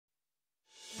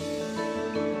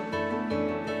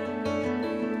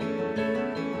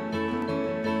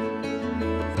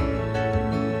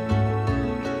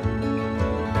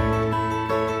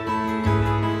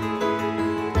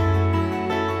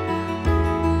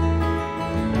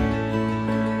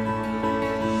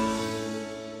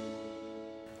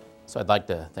So I'd like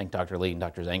to thank Dr. Lee and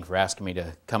Dr. Zhang for asking me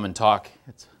to come and talk.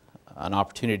 It's an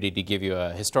opportunity to give you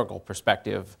a historical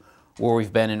perspective where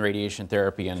we've been in radiation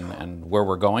therapy and where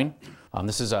we're going.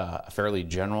 This is a fairly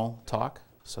general talk,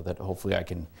 so that hopefully I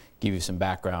can give you some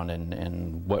background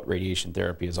in what radiation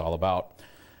therapy is all about.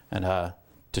 And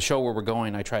to show where we're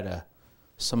going, I try to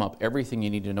sum up everything you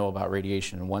need to know about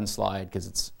radiation in one slide, because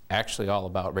it's actually all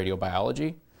about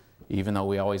radiobiology. Even though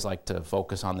we always like to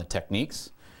focus on the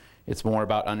techniques, it's more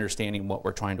about understanding what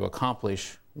we're trying to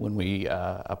accomplish when we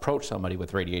approach somebody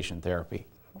with radiation therapy.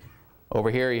 Over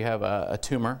here you have a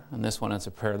tumor, and this one is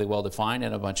fairly well defined,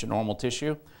 and a bunch of normal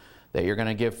tissue that you're going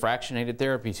to give fractionated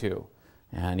therapy to.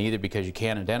 And either because you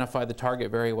can't identify the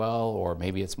target very well, or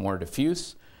maybe it's more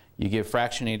diffuse, you give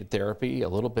fractionated therapy, a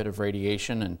little bit of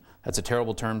radiation, and that's a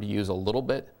terrible term to use, a little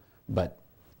bit, but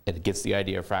it gets the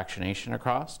idea of fractionation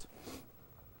across.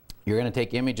 You're going to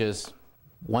take images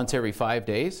once every 5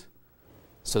 days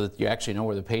so that you actually know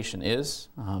where the patient is.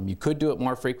 You could do it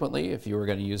more frequently if you were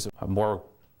going to use a more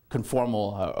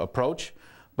conformal approach,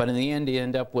 but in the end you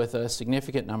end up with a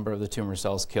significant number of the tumor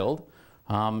cells killed,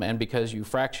 and because you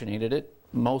fractionated it,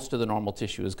 most of the normal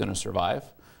tissue is going to survive,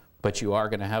 but you are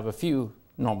going to have a few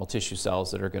normal tissue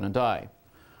cells that are going to die.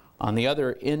 On the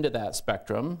other end of that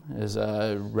spectrum is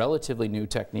a relatively new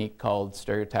technique called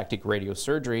stereotactic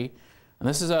radiosurgery, and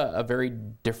this is a very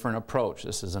different approach.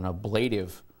 This is an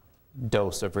ablative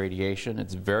dose of radiation.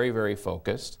 It's very, very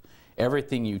focused.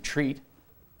 Everything you treat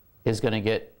is going to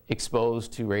get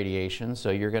exposed to radiation, so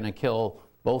you're going to kill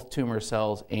both tumor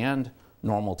cells and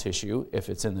normal tissue if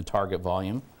it's in the target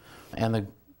volume. And the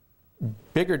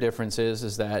bigger difference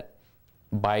is that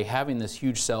by having this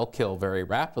huge cell kill very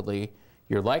rapidly,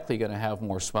 you're likely going to have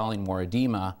more swelling, more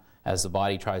edema as the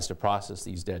body tries to process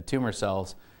these dead tumor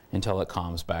cells until it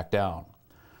calms back down.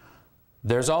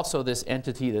 There's also this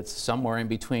entity that's somewhere in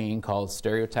between called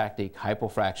stereotactic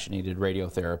hypofractionated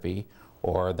radiotherapy,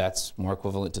 or that's more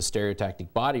equivalent to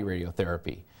stereotactic body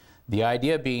radiotherapy. The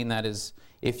idea being that is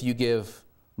if you give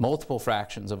multiple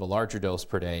fractions of a larger dose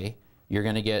per day, you're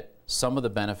going to get some of the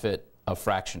benefit of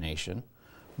fractionation,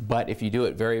 but if you do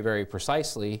it very, very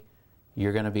precisely,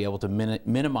 you're going to be able to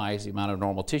minimize the amount of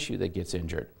normal tissue that gets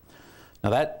injured. Now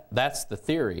that's the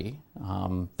theory.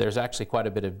 There's actually quite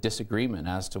a bit of disagreement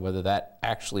as to whether that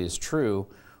actually is true,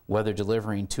 whether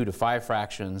delivering 2 to 5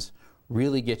 fractions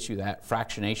really gets you that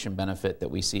fractionation benefit that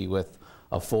we see with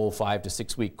a full 5 to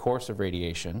 6 week course of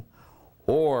radiation,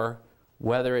 or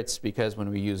whether it's because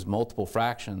when we use multiple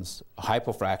fractions,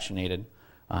 hypofractionated,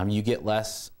 you get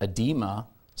less edema,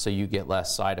 so you get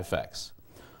less side effects.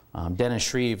 Dennis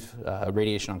Shreve, a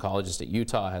radiation oncologist at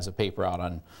Utah, has a paper out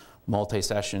on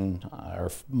multi-session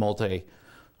or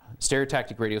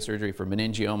stereotactic radiosurgery for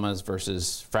meningiomas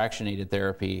versus fractionated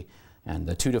therapy and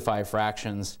the 2 to 5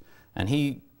 fractions, and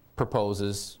he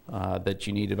proposes that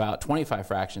you need about 25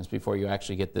 fractions before you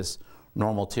actually get this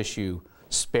normal tissue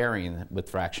sparing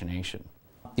with fractionation.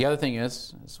 The other thing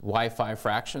is why 5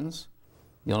 fractions?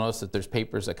 You'll notice that there's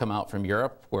papers that come out from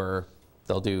Europe where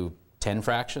they'll do 10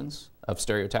 fractions of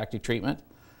stereotactic treatment.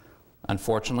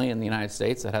 Unfortunately, in the United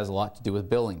States, that has a lot to do with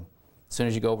billing. As soon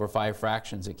as you go over 5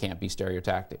 fractions, it can't be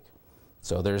stereotactic.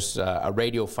 So there's a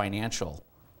radio-financial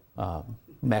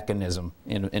mechanism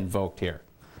invoked here.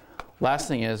 Last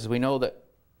thing is, we know that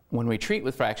when we treat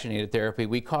with fractionated therapy,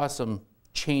 we cause some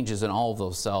changes in all of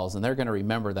those cells, and they're going to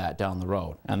remember that down the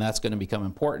road. And that's going to become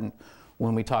important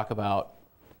when we talk about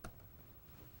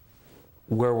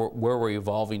where we're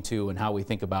evolving to and how we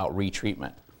think about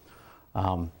retreatment.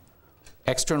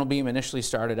 External beam initially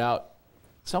started out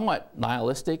somewhat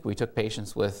nihilistic. We took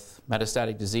patients with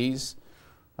metastatic disease.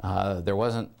 There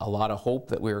wasn't a lot of hope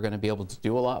that we were going to be able to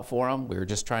do a lot for them. We were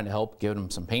just trying to help give them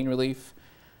some pain relief.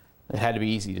 It had to be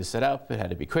easy to set up, it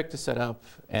had to be quick to set up,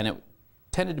 and it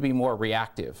tended to be more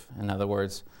reactive. In other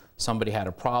words, somebody had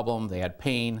a problem, they had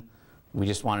pain, we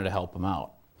just wanted to help them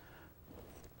out.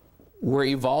 We're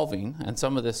evolving, and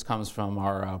some of this comes from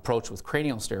our approach with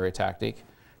cranial stereotactic,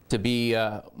 to be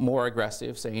more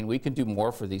aggressive, saying we can do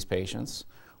more for these patients.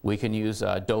 We can use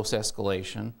dose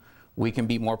escalation. We can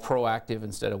be more proactive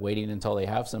instead of waiting until they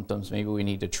have symptoms. Maybe we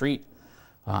need to treat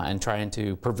and trying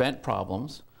to prevent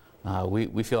problems.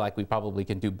 We feel like we probably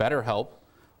can do better help,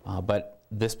 but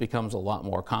this becomes a lot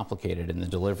more complicated in the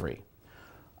delivery.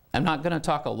 I'm not going to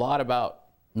talk a lot about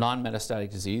non-metastatic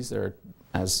disease. There,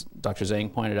 as Dr.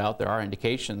 Zhang pointed out, there are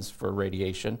indications for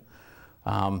radiation.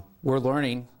 We're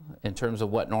learning in terms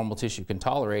of what normal tissue can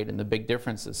tolerate, and the big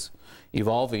difference is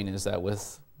evolving is that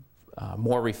with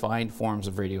more refined forms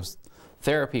of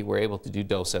radiotherapy, we're able to do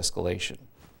dose escalation.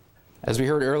 As we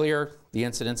heard earlier, the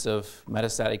incidence of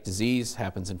metastatic disease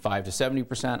happens in 5 to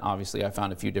 70%. Obviously, I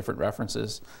found a few different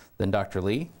references than Dr.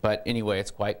 Lee, but anyway,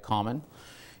 it's quite common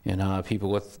in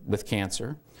people with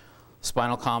cancer.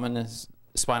 Spinal column is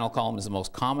the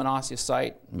most common osseous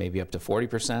site, maybe up to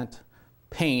 40%.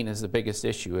 Pain is the biggest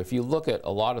issue. If you look at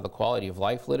a lot of the quality of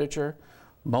life literature,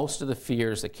 most of the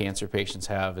fears that cancer patients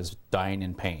have is dying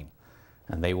in pain,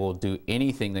 and they will do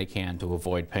anything they can to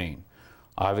avoid pain.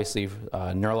 Obviously,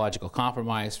 neurological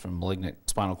compromise from malignant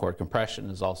spinal cord compression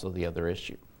is also the other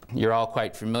issue. You're all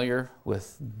quite familiar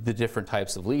with the different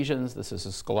types of lesions. This is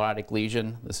a sclerotic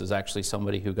lesion. This is actually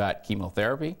somebody who got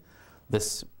chemotherapy.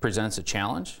 This presents a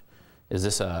challenge. Is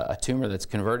this a tumor that's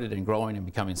converted and growing and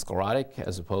becoming sclerotic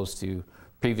as opposed to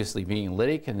previously being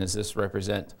lytic? And does this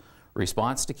represent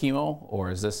response to chemo,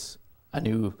 or is this a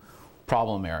new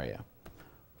problem area?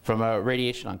 From a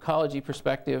radiation oncology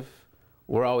perspective,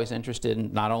 we're always interested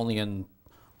in not only in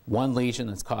one lesion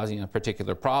that's causing a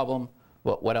particular problem,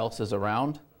 but what else is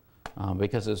around.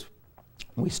 Because as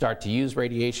we start to use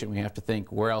radiation, we have to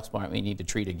think, where else might we need to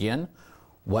treat again?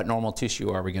 What normal tissue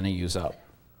are we going to use up?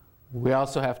 We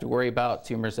also have to worry about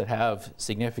tumors that have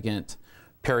significant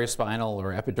perispinal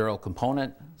or epidural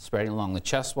component spreading along the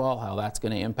chest wall, how that's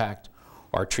going to impact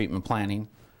our treatment planning.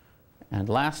 And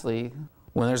lastly,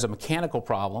 when there's a mechanical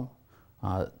problem,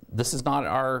 this is not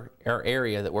our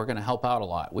area that we're going to help out a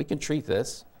lot. We can treat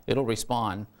this, it'll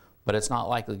respond, but it's not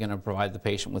likely going to provide the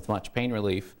patient with much pain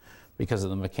relief because of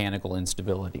the mechanical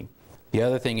instability. The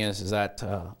other thing is that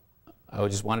I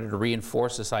just wanted to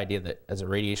reinforce this idea that as a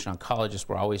radiation oncologist,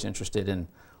 we're always interested in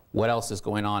what else is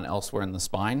going on elsewhere in the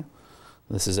spine.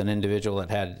 This is an individual that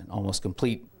had almost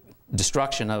complete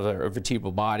destruction of a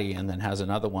vertebral body and then has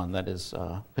another one that is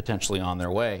potentially on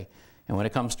their way. And when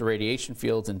it comes to radiation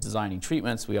fields and designing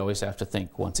treatments, we always have to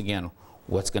think, once again,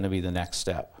 what's going to be the next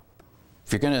step?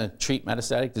 If you're going to treat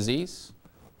metastatic disease,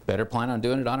 better plan on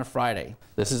doing it on a Friday.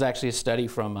 This is actually a study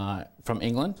from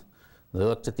England. They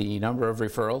looked at the number of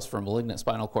referrals for malignant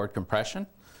spinal cord compression,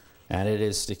 and it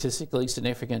is statistically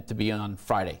significant to be on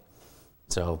Friday.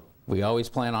 So we always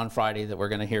plan on Friday that we're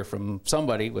going to hear from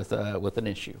somebody with an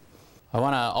issue. I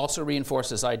want to also reinforce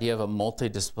this idea of a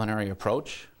multidisciplinary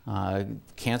approach.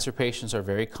 Cancer patients are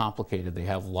very complicated. They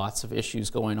have lots of issues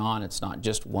going on. It's not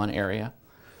just one area.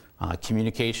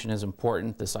 Communication is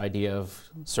important. This idea of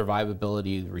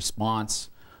survivability, response,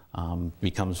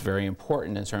 becomes very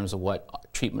important in terms of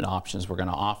what treatment options we're going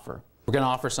to offer. We're going to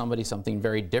offer somebody something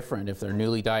very different if they're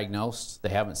newly diagnosed, they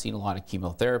haven't seen a lot of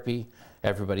chemotherapy,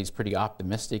 everybody's pretty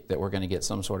optimistic that we're going to get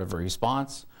some sort of a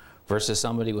response, versus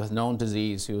somebody with known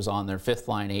disease who's on their 5th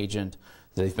line agent,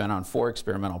 they've been on 4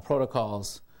 experimental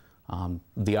protocols.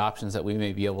 The options that we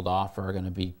may be able to offer are going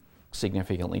to be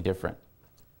significantly different.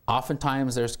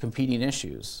 Oftentimes there's competing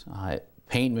issues.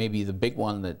 Pain may be the big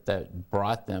one that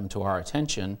brought them to our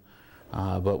attention,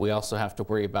 but we also have to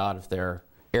worry about if their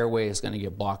airway is going to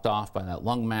get blocked off by that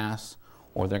lung mass,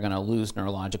 or they're going to lose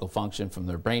neurological function from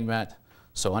their brain met.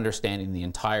 So understanding the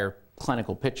entire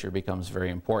clinical picture becomes very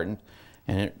important,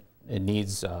 and it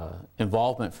needs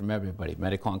involvement from everybody: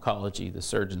 medical oncology, the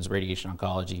surgeons, radiation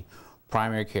oncology,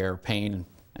 primary care, pain,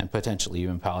 and potentially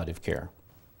even palliative care.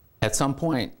 At some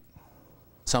point,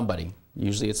 somebody,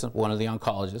 usually it's one of the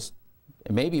oncologists,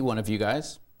 it may be one of you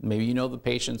guys, maybe you know the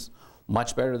patients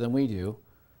much better than we do,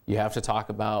 you have to talk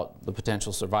about the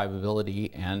potential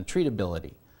survivability and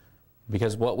treatability.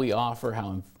 Because what we offer,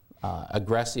 how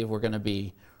aggressive we're going to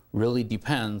be, really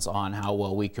depends on how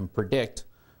well we can predict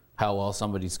how well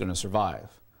somebody's going to survive.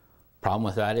 Problem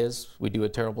with that is we do a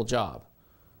terrible job.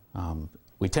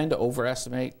 We tend to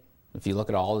overestimate. If you look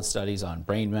at all the studies on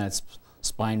brain mets,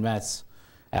 spine mets,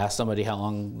 ask somebody how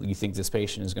long you think this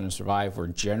patient is going to survive, we're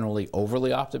generally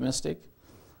overly optimistic,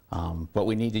 but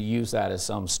we need to use that as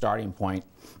some starting point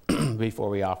before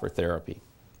we offer therapy.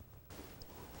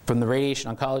 From the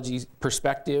radiation oncology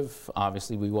perspective,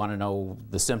 obviously we want to know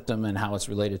the symptom and how it's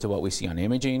related to what we see on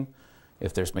imaging.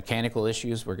 If there's mechanical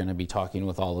issues, we're going to be talking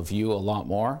with all of you a lot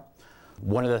more.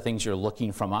 One of the things you're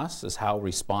looking from us is how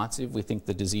responsive we think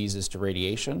the disease is to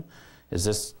radiation. Is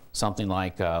this something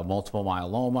like multiple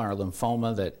myeloma or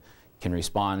lymphoma that can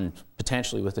respond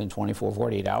potentially within 24,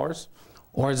 48 hours?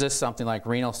 Or is this something like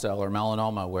renal cell or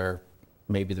melanoma where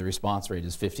maybe the response rate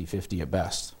is 50-50 at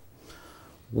best?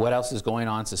 What else is going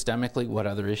on systemically? What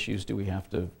other issues do we have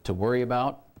to worry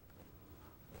about?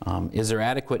 Is there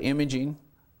adequate imaging?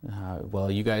 Well,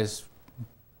 you guys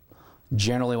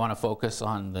generally want to focus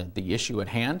on the issue at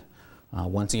hand.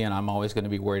 Once again, I'm always going to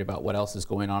be worried about what else is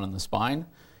going on in the spine.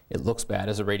 It looks bad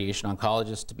as a radiation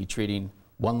oncologist to be treating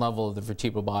one level of the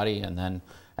vertebral body, and then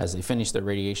as they finish their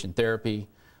radiation therapy,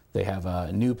 They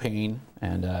have new pain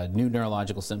and new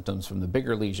neurological symptoms from the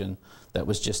bigger lesion that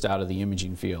was just out of the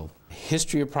imaging field.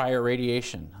 History of prior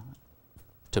radiation.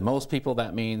 To most people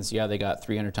that means, yeah, they got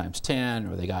 300 times 10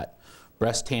 or they got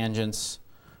breast tangents.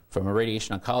 From a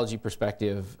radiation oncology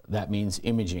perspective, that means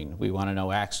imaging. We want to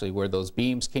know actually where those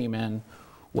beams came in,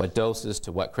 what doses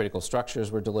to what critical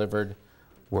structures were delivered.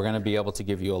 We're going to be able to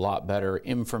give you a lot better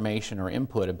information or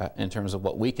input about, in terms of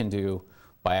what we can do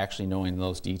by actually knowing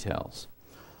those details.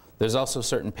 There's also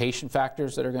certain patient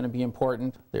factors that are going to be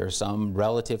important. There are some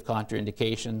relative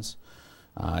contraindications.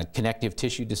 Connective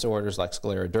tissue disorders like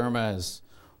scleroderma is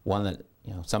one that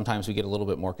sometimes we get a little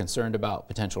bit more concerned about,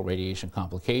 potential radiation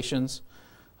complications.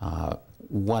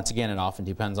 Once again, it often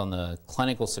depends on the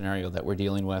clinical scenario that we're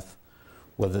dealing with,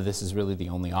 whether this is really the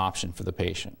only option for the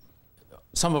patient.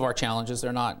 Some of our challenges,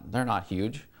 they're not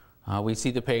huge. We see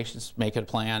the patients, make a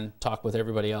plan, talk with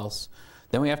everybody else.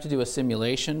 Then we have to do a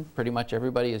simulation. Pretty much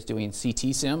everybody is doing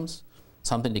CT sims,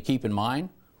 something to keep in mind.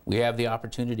 We have the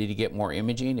opportunity to get more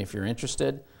imaging if you're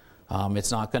interested.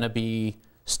 It's not going to be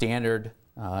standard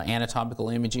anatomical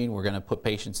imaging. We're going to put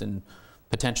patients in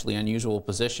potentially unusual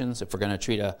positions. If we're going to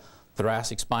treat a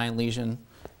thoracic spine lesion,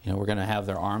 we're going to have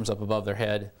their arms up above their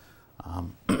head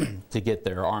to get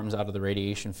their arms out of the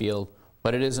radiation field.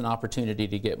 But it is an opportunity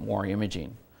to get more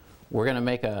imaging. We're going to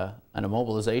make an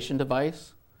immobilization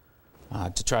device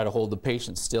to try to hold the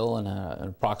patient still in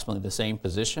approximately the same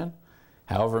position.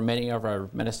 However, many of our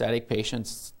metastatic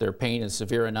patients, their pain is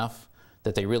severe enough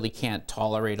that they really can't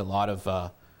tolerate a lot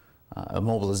of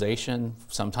immobilization.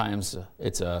 Sometimes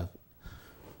it's a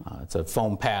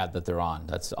foam pad that they're on.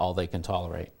 That's all they can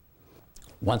tolerate.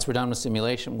 Once we're done with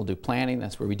simulation, we'll do planning.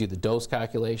 That's where we do the dose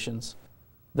calculations.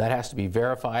 That has to be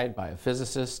verified by a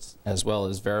physicist as well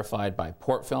as verified by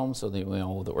port film so that we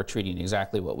know that we're treating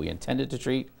exactly what we intended to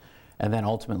treat, and then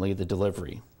ultimately the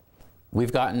delivery.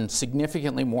 We've gotten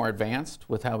significantly more advanced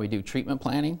with how we do treatment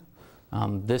planning.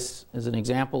 This is an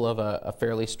example of a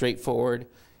fairly straightforward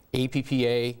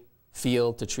APPA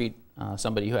field to treat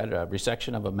somebody who had a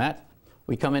resection of a MET.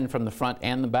 We come in from the front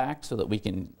and the back so that we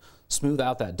can smooth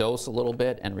out that dose a little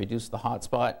bit and reduce the hot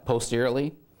spot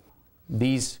posteriorly.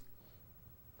 These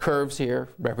curves here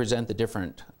represent the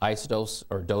different isodose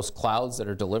or dose clouds that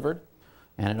are delivered,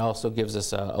 and it also gives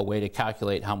us a way to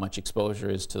calculate how much exposure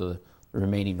is to the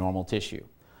remaining normal tissue.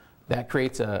 That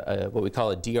creates what we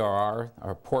call a DRR,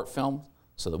 or port film,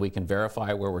 so that we can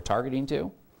verify where we're targeting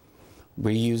to.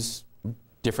 We use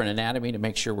different anatomy to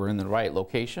make sure we're in the right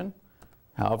location.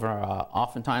 However,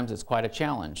 oftentimes it's quite a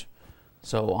challenge.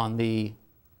 So on the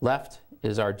left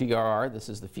is our DRR. This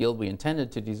is the field we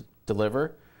intended to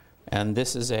deliver. And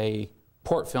this is a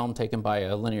port film taken by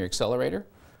a linear accelerator.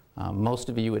 Most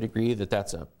of you would agree that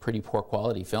that's a pretty poor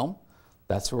quality film.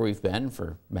 That's where we've been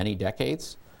for many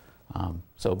decades.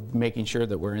 So making sure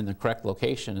that we're in the correct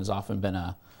location has often been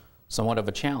somewhat of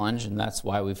a challenge, and that's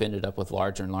why we've ended up with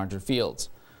larger and larger fields.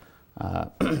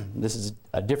 This is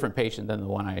a different patient than the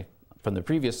one from the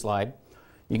previous slide.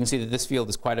 You can see that this field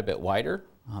is quite a bit wider.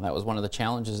 That was one of the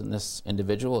challenges in this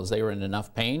individual, is they were in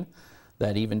enough pain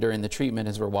that even during the treatment,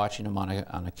 as we're watching them on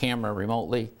a camera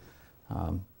remotely,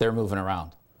 they're moving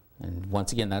around. And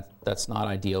once again, that's not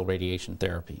ideal radiation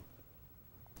therapy.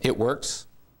 It works.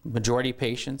 Majority of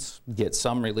patients get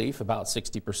some relief, about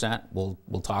 60%.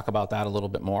 We'll talk about that a little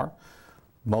bit more.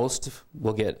 Most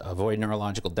will avoid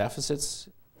neurological deficits,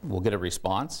 will get a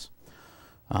response.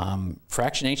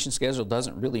 Fractionation schedule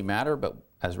doesn't really matter, but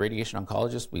as radiation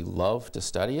oncologists, we love to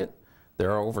study it.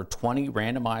 There are over 20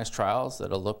 randomized trials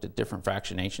that have looked at different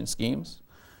fractionation schemes.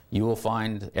 You will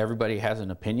find everybody has an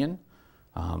opinion.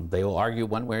 They will argue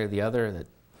one way or the other that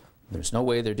there's no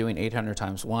way they're doing 800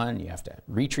 times 1. You have to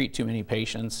retreat too many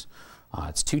patients.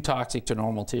 It's too toxic to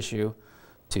normal tissue.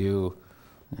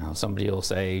 Somebody will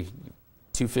say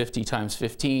 250 times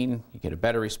 15, you get a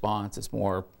better response. It's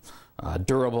more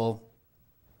durable.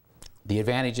 The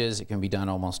advantage is it can be done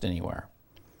almost anywhere.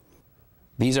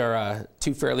 These are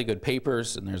two fairly good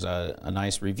papers, and there's a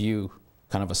nice review,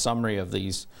 kind of a summary of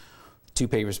these two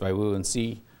papers by Wu and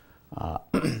Si.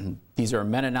 These are a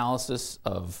meta-analysis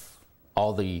of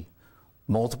all the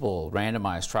multiple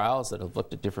randomized trials that have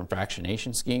looked at different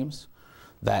fractionation schemes.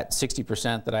 That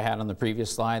 60% that I had on the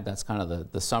previous slide, that's kind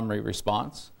of the summary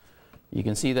response. You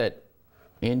can see that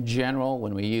in general,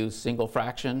 when we use single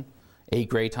fraction, 8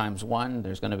 gray times 1,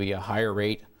 there's going to be a higher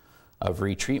rate of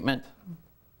retreatment,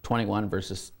 21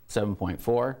 versus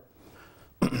 7.4.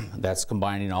 That's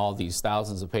combining all these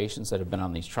thousands of patients that have been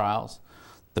on these trials.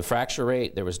 The fracture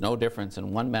rate, there was no difference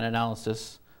in one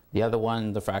meta-analysis. The other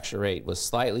one, the fracture rate was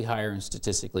slightly higher and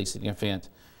statistically significant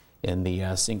in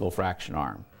the single fraction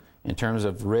arm. In terms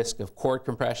of risk of cord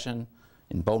compression,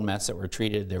 in bone mets that were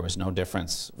treated, there was no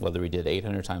difference whether we did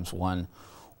 800 times 1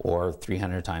 or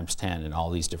 300 times 10 in all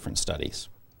these different studies.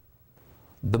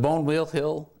 The bone will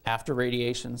heal after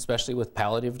radiation, especially with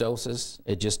palliative doses.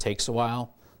 It just takes a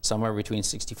while. Somewhere between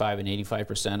 65 and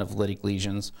 85% of lytic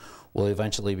lesions will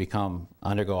eventually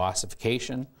undergo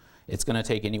ossification. It's going to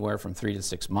take anywhere from 3 to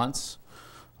 6 months.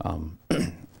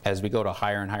 As we go to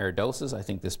higher and higher doses, I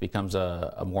think this becomes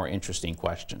a more interesting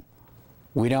question.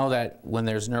 We know that when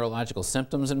there's neurological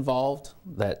symptoms involved,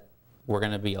 that we're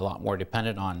going to be a lot more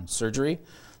dependent on surgery.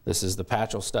 This is the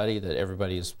Patchell study that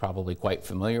everybody is probably quite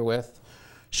familiar with,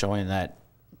 showing that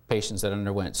patients that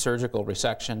underwent surgical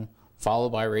resection followed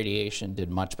by radiation did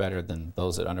much better than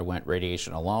those that underwent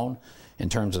radiation alone in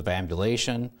terms of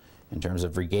ambulation, in terms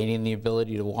of regaining the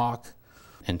ability to walk,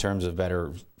 in terms of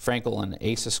better Frankel and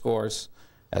ASA scores,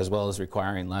 as well as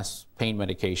requiring less pain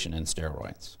medication and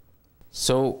steroids.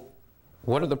 So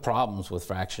what are the problems with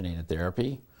fractionated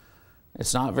therapy?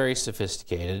 It's not very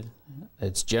sophisticated.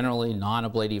 It's generally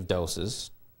non-ablative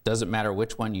doses. Doesn't matter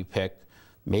which one you pick.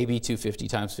 Maybe 250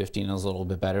 times 15 is a little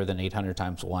bit better than 800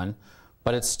 times 1,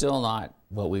 but it's still not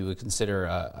what we would consider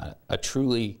a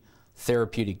truly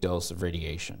therapeutic dose of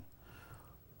radiation.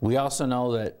 We also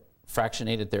know that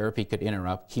fractionated therapy could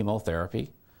interrupt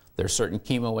chemotherapy. There are certain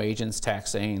chemo agents,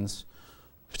 taxanes,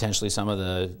 potentially some of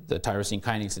the tyrosine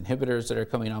kinase inhibitors that are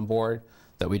coming on board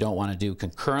that we don't want to do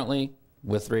concurrently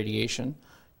with radiation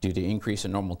due to increase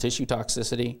in normal tissue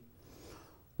toxicity.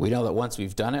 We know that once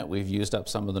we've done it, we've used up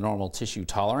some of the normal tissue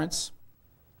tolerance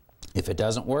if it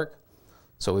doesn't work.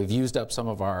 So we've used up some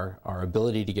of our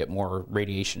ability to get more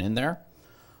radiation in there.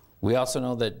 We also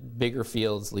know that bigger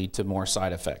fields lead to more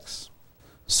side effects.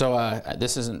 So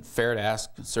this isn't fair to ask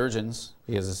surgeons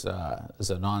because it's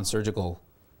a non-surgical,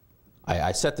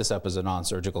 I set this up as a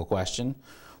non-surgical question,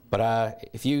 but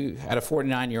if you had a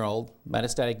 49-year-old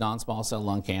metastatic non-small cell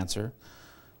lung cancer,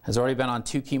 has already been on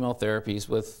 2 chemotherapies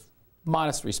with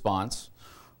modest response,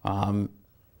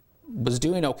 was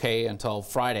doing okay until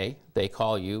Friday, they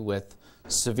call you with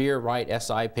severe right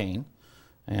SI pain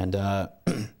and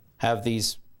have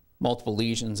these multiple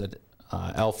lesions at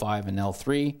L5 and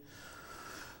L3.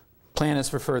 Plan is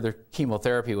for further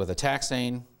chemotherapy with a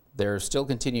taxane. They're still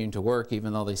continuing to work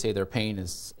even though they say their pain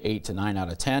is 8 to 9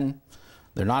 out of 10.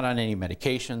 They're not on any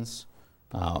medications.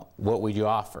 What would you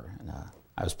offer? And,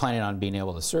 I was planning on being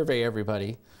able to survey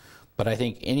everybody, but I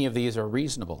think any of these are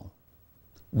reasonable.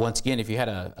 Once again, if you had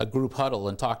a group huddle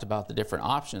and talked about the different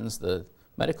options, the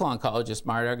medical oncologist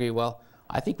might argue, well,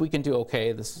 I think we can do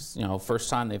okay. This is, first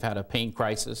time they've had a pain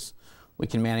crisis. We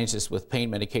can manage this with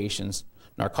pain medications,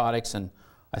 narcotics, and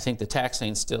I think the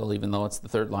taxane still, even though it's the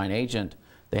third-line agent,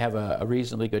 they have a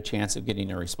reasonably good chance of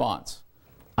getting a response.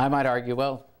 I might argue,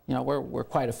 well, we're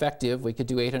quite effective. We could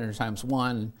do 800 times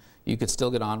 1. You could still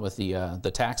get on with the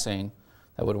taxane.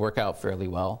 That would work out fairly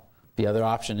well. The other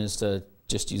option is to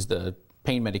just use the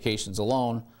pain medications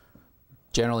alone.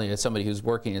 Generally, as somebody who's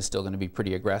working is still going to be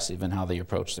pretty aggressive in how they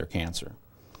approach their cancer.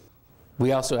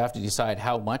 We also have to decide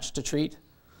how much to treat.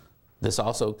 This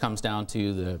also comes down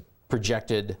to the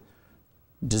projected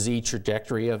disease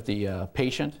trajectory of the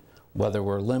patient. Whether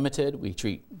we're limited, we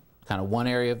treat kind of one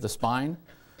area of the spine.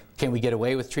 Can we get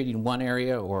away with treating one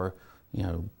area, or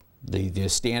the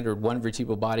standard 1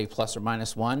 vertebral body plus or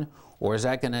minus 1, or is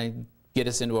that going to get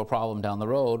us into a problem down the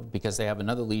road because they have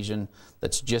another lesion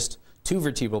that's just 2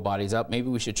 vertebral bodies up? Maybe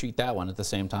we should treat that one at the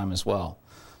same time as well.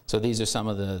 So these are some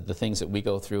of the things that we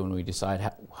go through when we decide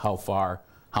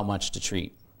how much to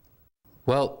treat.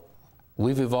 Well,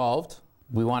 we've evolved.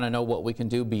 We want to know what we can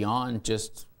do beyond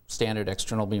just standard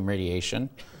external beam radiation.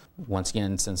 Once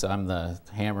again, since I'm the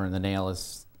hammer and the nail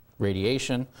is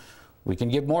radiation, we can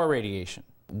give more radiation.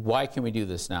 Why can we do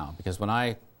this now? Because when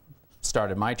I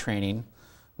started my training,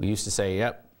 we used to say,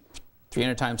 yep,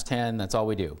 300 times 10, that's all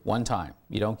we do. One time.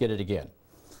 You don't get it again.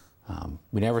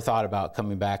 We never thought about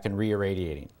coming back and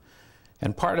re-irradiating.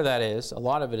 And part of that is, a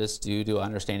lot of it is due to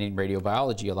understanding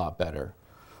radiobiology a lot better.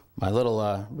 My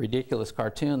little ridiculous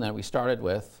cartoon that we started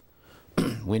with,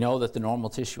 we know that the normal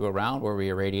tissue around where we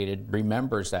irradiated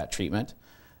remembers that treatment.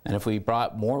 And if we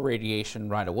brought more radiation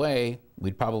right away,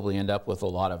 we'd probably end up with a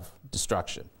lot of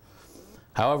destruction.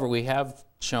 However, we have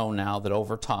shown now that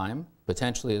over time,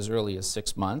 potentially as early as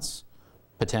 6 months,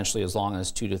 potentially as long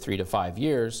as 2 to 3 to 5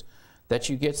 years, that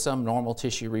you get some normal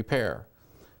tissue repair.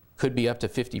 Could be up to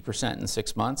 50% in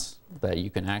 6 months, that you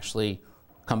can actually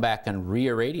come back and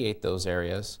re-irradiate those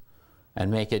areas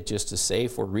and make it just as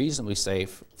safe or reasonably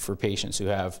safe for patients who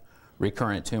have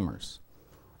recurrent tumors.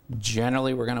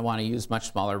 Generally, we're going to want to use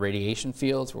much smaller radiation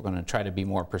fields. We're going to try to be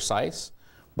more precise.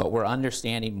 but we're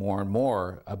understanding more and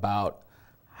more about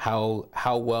how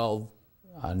well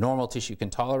normal tissue can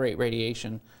tolerate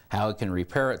radiation, how it can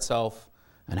repair itself,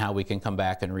 and how we can come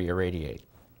back and re-irradiate.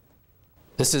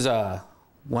 This is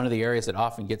one of the areas that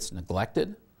often gets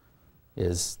neglected,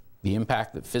 is the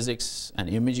impact that physics and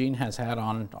imaging has had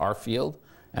on our field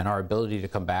and our ability to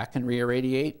come back and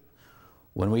re-irradiate.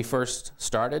 When we first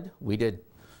started, we did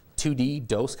 2D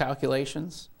dose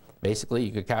calculations. Basically,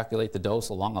 you could calculate the dose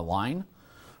along a line,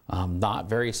 not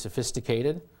very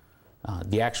sophisticated.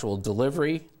 The actual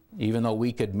delivery, even though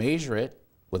we could measure it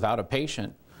without a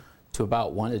patient to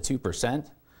about 1 to 2%,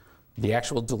 the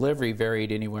actual delivery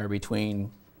varied anywhere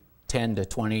between 10 to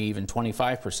 20, even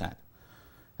 25%.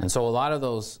 And so a lot of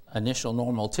those initial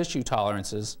normal tissue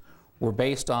tolerances were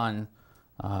based on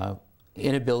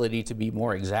inability to be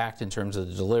more exact in terms of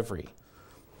the delivery.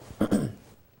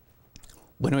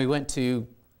 When we went to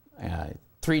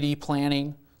 3D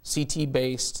planning,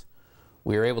 CT-based,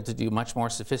 we were able to do much more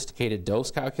sophisticated dose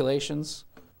calculations.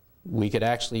 We could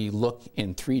actually look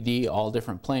in 3D, all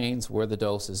different planes, where the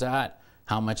dose is at,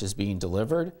 how much is being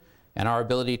delivered, and our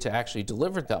ability to actually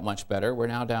deliver got much better. We're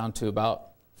now down to about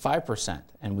 5%,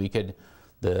 and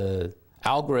the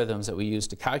algorithms that we use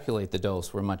to calculate the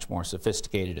dose were much more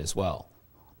sophisticated as well.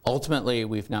 Ultimately,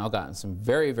 we've now gotten some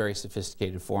very, very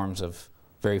sophisticated forms of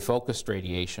very focused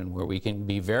radiation where we can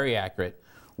be very accurate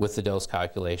with the dose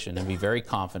calculation and be very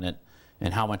confident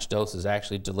in how much dose is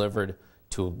actually delivered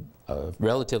to a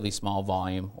relatively small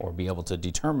volume, or be able to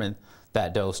determine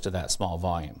that dose to that small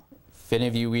volume. If any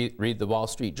of you read the Wall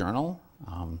Street Journal,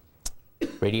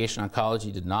 radiation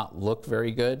oncology did not look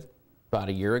very good about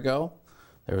a year ago.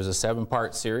 There was a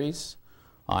 7-part series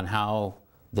on how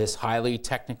this highly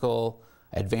technical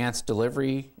advanced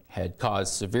delivery had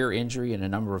caused severe injury in a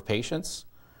number of patients,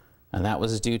 and that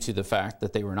was due to the fact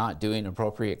that they were not doing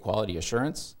appropriate quality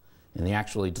assurance in the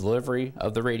actual delivery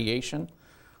of the radiation.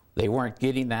 They weren't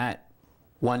getting that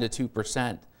 1 to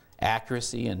 2%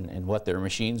 accuracy in what their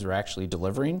machines were actually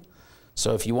delivering.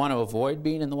 So if you want to avoid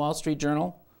being in the Wall Street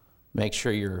Journal, make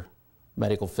sure your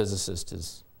medical physicist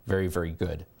is very, very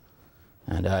good.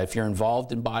 And if you're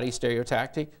involved in body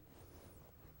stereotactic,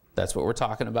 that's what we're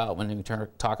talking about when we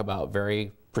talk about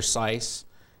very precise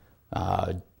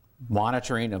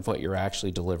monitoring of what you're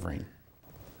actually delivering.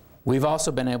 We've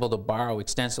also been able to borrow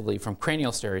extensively from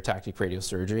cranial stereotactic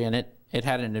radiosurgery, and it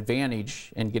had an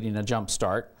advantage in getting a jump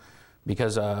start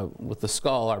because with the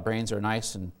skull, our brains are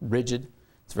nice and rigid.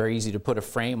 It's very easy to put a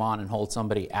frame on and hold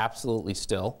somebody absolutely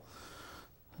still.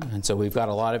 And so we've got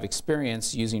a lot of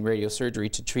experience using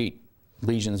radiosurgery to treat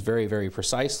lesions very, very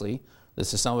precisely.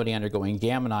 This is somebody undergoing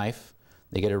gamma knife.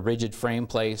 They get a rigid frame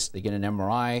placed, they get an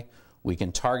MRI. We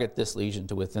can target this lesion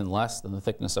to within less than the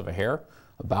thickness of a hair,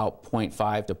 about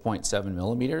 0.5 to 0.7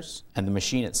 millimeters. And the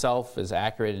machine itself is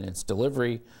accurate in its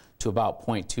delivery to about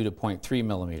 0.2 to 0.3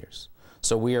 millimeters.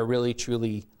 So we are really,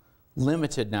 truly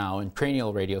limited now in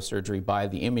cranial radiosurgery by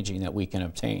the imaging that we can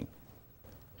obtain.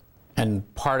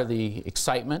 And part of the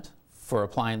excitement for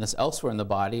applying this elsewhere in the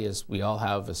body is we all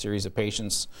have a series of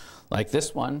patients like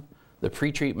this one. The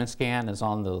pre-treatment scan is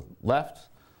on the left,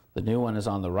 the new one is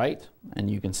on the right, and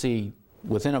you can see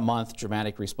within a month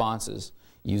dramatic responses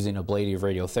using ablative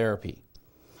radiotherapy.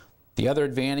 The other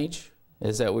advantage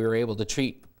is that we were able to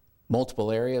treat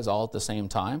multiple areas all at the same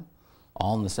time,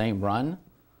 all in the same run.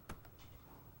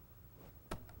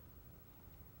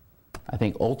 I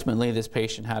think ultimately this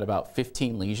patient had about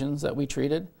 15 lesions that we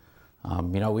treated.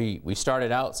 We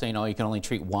started out saying, oh, you can only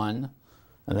treat 1,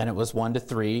 and then it was 1 to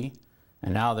 3,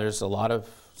 and now there's a lot of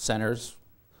centers,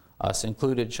 us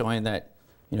included, showing that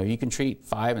you can treat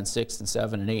 5 and 6 and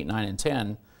 7 and 8, 9 and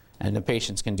 10, and the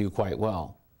patients can do quite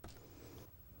well.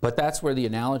 But that's where the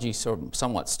analogy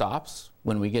somewhat stops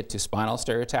when we get to spinal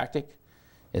stereotactic,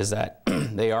 is that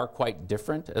they are quite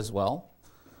different as well.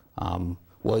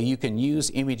 Well, you can use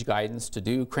image guidance to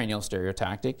do cranial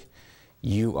stereotactic.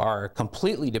 You are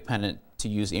completely dependent to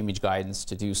use image guidance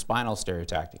to do spinal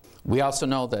stereotactic. We also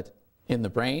know that in the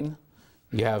brain,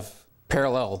 you have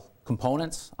parallel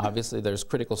components. Obviously, there's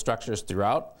critical structures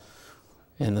throughout.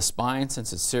 In the spine,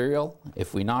 since it's serial,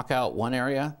 if we knock out one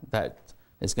area, that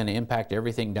is going to impact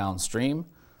everything downstream.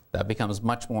 That becomes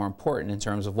much more important in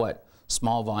terms of what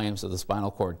small volumes of the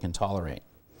spinal cord can tolerate.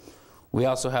 We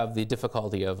also have the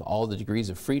difficulty of all the degrees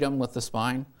of freedom with the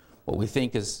spine. What we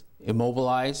think is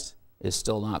immobilized is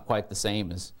still not quite the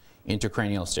same as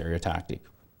intracranial stereotactic.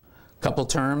 Couple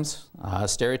terms,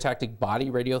 stereotactic body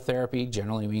radiotherapy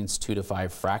generally means 2 to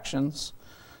 5 fractions.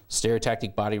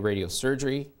 Stereotactic body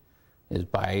radiosurgery is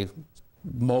by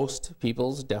most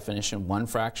people's definition 1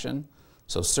 fraction.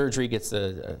 So surgery gets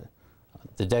a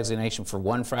the designation for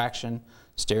 1 fraction,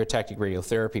 stereotactic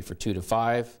radiotherapy for 2 to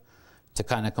 5. To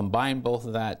kind of combine both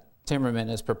of that, Timmerman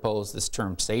has proposed this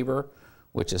term SABRE,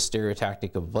 which is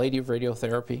stereotactic ablative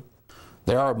radiotherapy.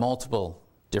 There are multiple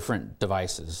different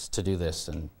devices to do this,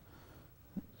 and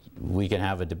we can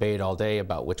have a debate all day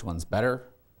about which one's better.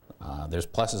 There's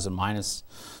pluses and minuses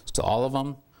to all of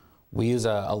them. We use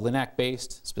a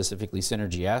Linac-based, specifically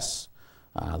Synergy S.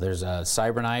 There's a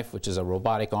CyberKnife, which is a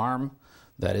robotic arm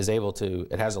that is able to,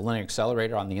 it has a linear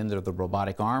accelerator on the end of the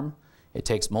robotic arm. It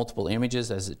takes multiple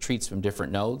images as it treats from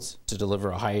different nodes to deliver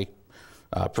a high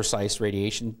precise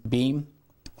radiation beam.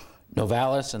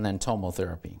 Novalis, and then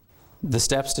tomotherapy. The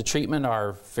steps to treatment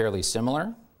are fairly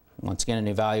similar. Once again, an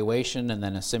evaluation and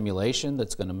then a simulation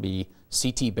that's going to be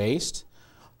CT-based.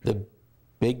 The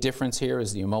big difference here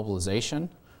is the immobilization.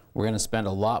 We're going to spend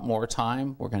a lot more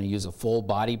time. We're going to use a full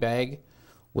body bag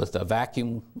with a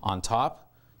vacuum on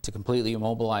top to completely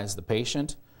immobilize the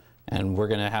patient. And we're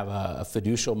going to have a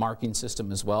fiducial marking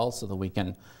system as well so that we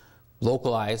can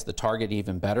localize the target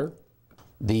even better.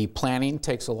 The planning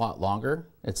takes a lot longer.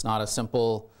 It's not a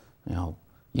simple,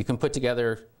 you can put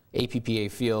together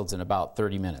APPA fields in about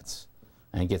 30 minutes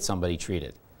and get somebody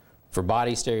treated. For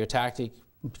body stereotactic,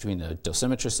 between the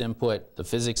dosimetrist input, the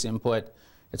physics input,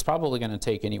 it's probably going to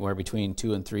take anywhere between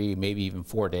 2 and 3, maybe even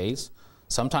 4 days.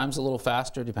 Sometimes a little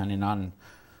faster, depending on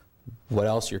what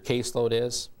else your caseload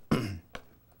is.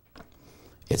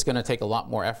 It's going to take a lot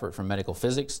more effort from medical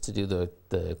physics to do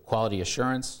the quality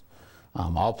assurance.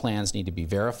 All plans need to be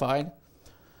verified.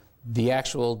 The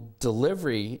actual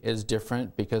delivery is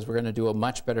different because we're going to do a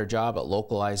much better job at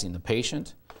localizing the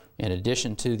patient. In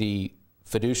addition to the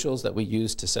fiducials that we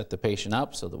use to set the patient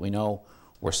up so that we know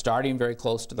we're starting very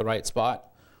close to the right spot,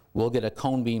 we'll get a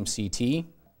cone beam CT.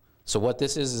 So what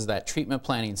this is that treatment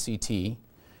planning CT,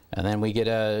 and then we get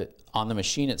on the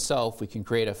machine itself, we can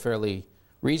create a fairly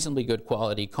reasonably good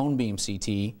quality cone beam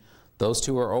CT. Those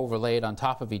two are overlaid on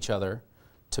top of each other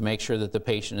to make sure that the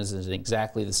patient is in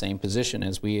exactly the same position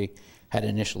as we had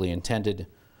initially intended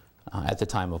at the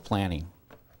time of planning.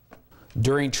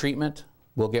 During treatment,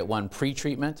 we'll get one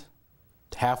pre-treatment,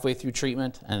 halfway through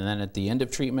treatment, and then at the end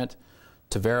of treatment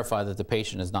to verify that the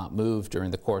patient has not moved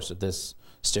during the course of this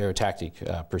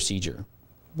stereotactic procedure.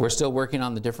 We're still working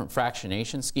on the different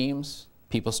fractionation schemes.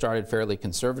 People started fairly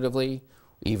conservatively,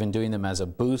 even doing them as a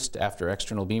boost after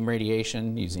external beam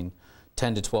radiation, using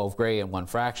 10 to 12 gray in 1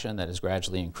 fraction. That has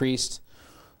gradually increased.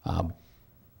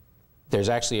 There's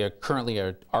actually currently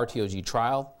a RTOG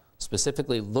trial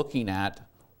specifically looking at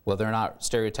whether or not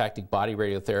stereotactic body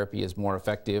radiotherapy is more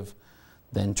effective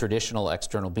than traditional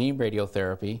external beam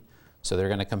radiotherapy. So they're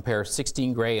going to compare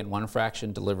 16 gray in 1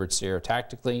 fraction delivered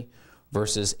stereotactically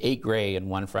versus 8 gray in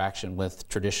 1 fraction with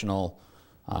traditional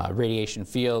radiation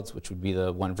fields, which would be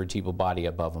the 1 vertebral body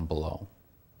above and below.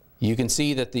 You can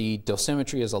see that the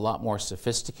dosimetry is a lot more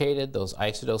sophisticated. Those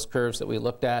isodose curves that we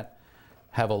looked at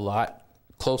have a lot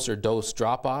closer dose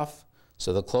drop-off.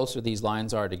 So the closer these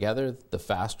lines are together, the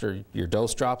faster your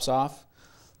dose drops off.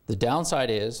 The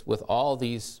downside is, with all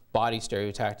these body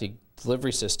stereotactic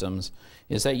delivery systems,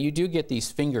 is that you do get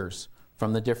these fingers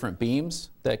from the different beams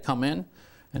that come in,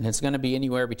 and it's going to be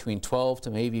anywhere between 12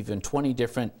 to maybe even 20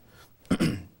 different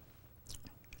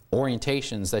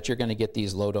orientations that you're going to get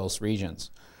these low-dose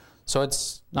regions. So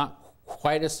it's not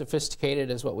quite as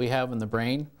sophisticated as what we have in the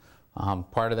brain.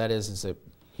 Part of that is that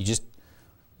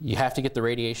you have to get the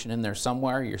radiation in there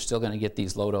somewhere. You're still going to get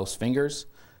these low-dose fingers.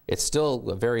 It's still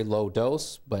a very low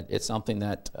dose, but it's something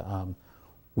that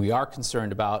we are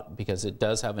concerned about because it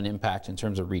does have an impact in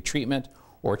terms of retreatment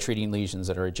or treating lesions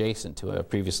that are adjacent to a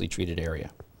previously treated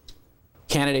area.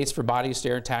 Candidates for body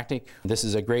stereotactic. This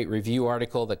is a great review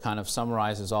article that kind of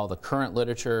summarizes all the current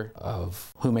literature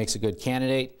of who makes a good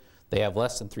candidate. They have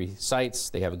less than 3 sites.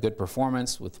 They have a good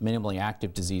performance with minimally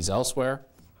active disease elsewhere.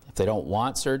 If they don't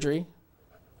want surgery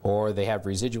or they have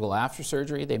residual after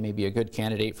surgery, they may be a good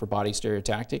candidate for body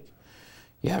stereotactic.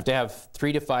 You have to have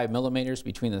 3 to 5 millimeters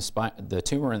between the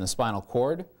tumor and the spinal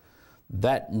cord.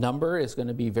 That number is going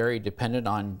to be very dependent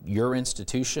on your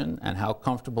institution and how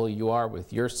comfortable you are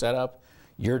with your setup,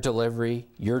 your delivery,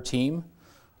 your team.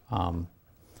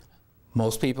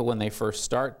 Most people, when they first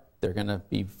start, they're going to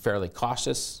be fairly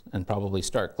cautious and probably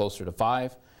start closer to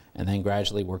 5 and then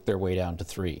gradually work their way down to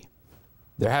 3.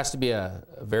 There has to be a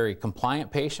very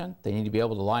compliant patient. They need to be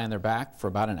able to lie on their back for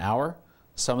about an hour.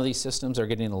 Some of these systems are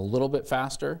getting a little bit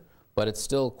faster, but it's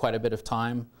still quite a bit of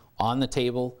time on the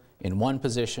table in one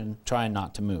position, trying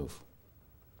not to move.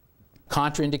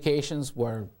 Contraindications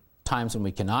were times when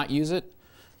we cannot use it.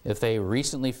 If they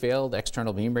recently failed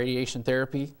external beam radiation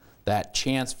therapy, that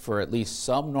chance for at least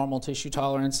some normal tissue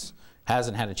tolerance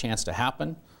hasn't had a chance to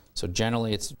happen. So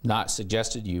generally it's not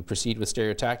suggested you proceed with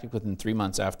stereotactic within 3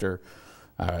 months after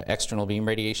external beam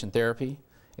radiation therapy.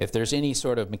 If there's any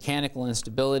sort of mechanical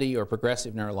instability or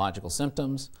progressive neurological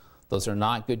symptoms, those are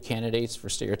not good candidates for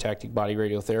stereotactic body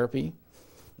radiotherapy.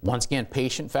 Once again,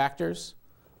 patient factors.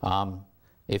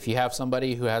 If you have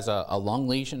somebody who has a lung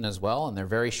lesion as well and they're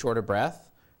very short of breath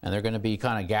and they're going to be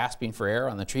kind of gasping for air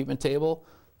on the treatment table,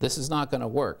 this is not going to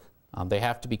work. They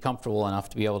have to be comfortable enough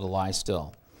to be able to lie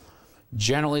still.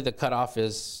 Generally, the cutoff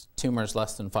is tumors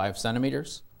less than 5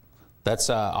 centimeters. That's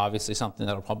obviously something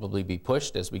that will probably be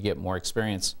pushed as we get more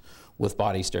experience with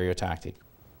body stereotactic.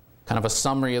 Kind of a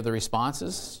summary of the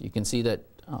responses. You can see that,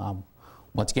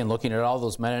 once again, looking at all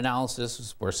those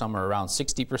meta-analyses where some are around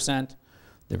 60%,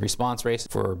 the response rates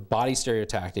for body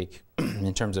stereotactic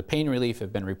in terms of pain relief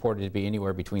have been reported to be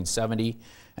anywhere between 70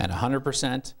 and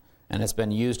 100%, and it's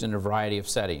been used in a variety of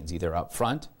settings, either up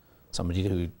front, somebody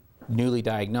who newly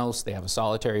diagnosed, they have a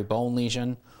solitary bone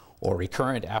lesion, or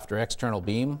recurrent after external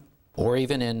beam, or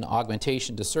even in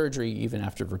augmentation to surgery, even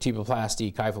after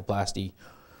vertebroplasty, kyphoplasty,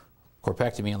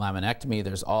 corpectomy, and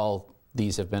laminectomy.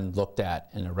 These have been looked at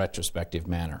in a retrospective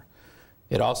manner.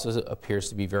 It also appears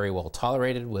to be very well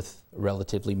tolerated with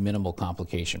relatively minimal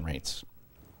complication rates.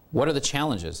 What are the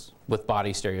challenges with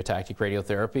body stereotactic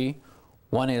radiotherapy?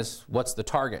 One is, what's the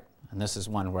target? And this is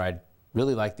one where I'd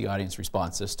really like the audience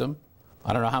response system.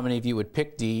 I don't know how many of you would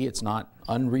pick D. It's not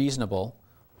unreasonable,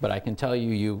 but I can tell you,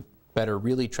 you better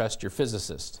really trust your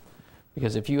physicist.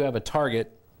 Because if you have a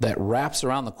target that wraps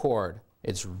around the cord,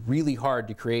 it's really hard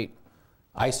to create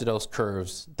isodose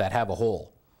curves that have a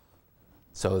hole.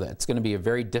 So that's going to be a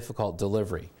very difficult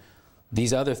delivery.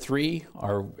 These other three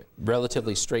are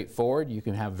relatively straightforward. You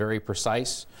can have very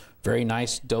precise, very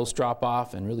nice dose drop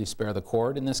off and really spare the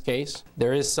cord in this case.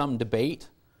 There is some debate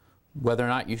whether or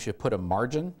not you should put a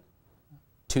margin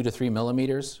 2 to 3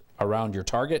 millimeters around your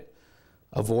target,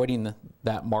 avoiding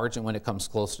that margin when it comes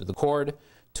close to the cord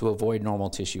to avoid normal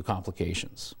tissue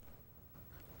complications.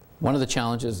 One of the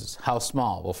challenges is how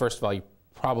small. Well, first of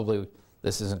all,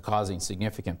 this isn't causing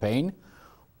significant pain,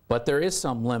 but there is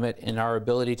some limit in our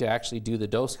ability to actually do the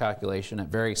dose calculation at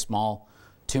very small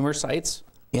tumor sites.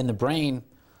 In the brain,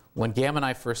 when Gamma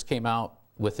Knife first came out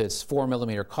with its 4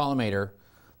 millimeter collimator,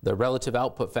 the relative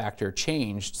output factor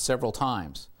changed several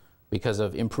times because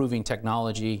of improving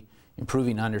technology,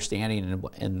 improving understanding,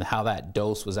 and how that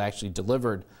dose was actually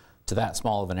delivered to that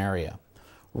small of an area.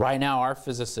 Right now, our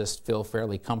physicists feel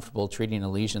fairly comfortable treating a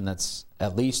lesion that's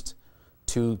at least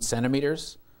 2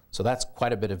 centimeters, so that's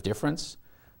quite a bit of difference.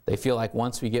 They feel like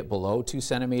once we get below 2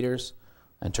 centimeters,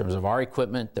 in terms of our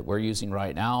equipment that we're using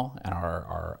right now and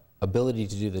our ability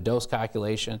to do the dose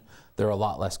calculation, they're a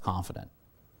lot less confident.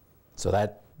 So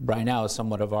that right now is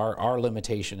somewhat of our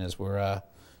limitation as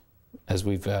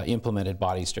we've implemented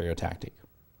body stereotactic.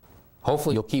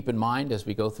 Hopefully you'll keep in mind as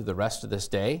we go through the rest of this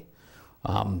day,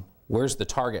 where's the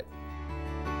target?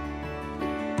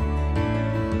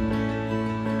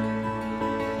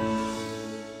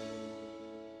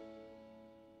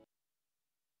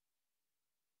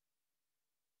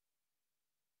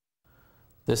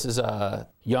 This is a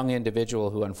young individual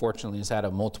who unfortunately has had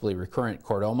a multiply recurrent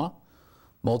chordoma,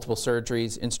 multiple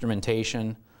surgeries,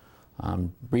 instrumentation,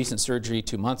 recent surgery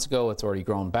 2 months ago, it's already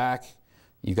grown back.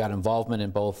 You've got involvement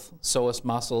in both psoas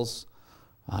muscles.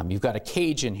 You've got a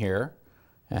cage in here,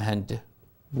 and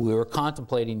we were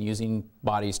contemplating using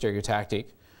body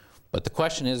stereotactic, but the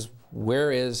question is, where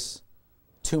is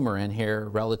tumor in here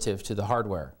relative to the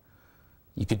hardware?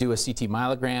 You could do a CT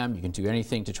myelogram, you can do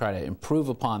anything to try to improve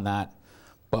upon that,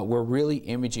 but we're really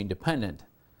imaging dependent.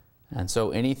 And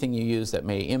so anything you use that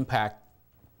may impact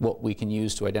what we can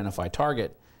use to identify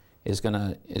target is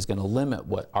going to limit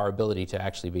our ability to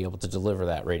actually be able to deliver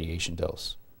that radiation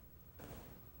dose.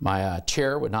 My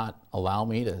chair would not allow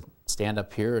me to stand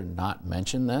up here and not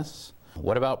mention this.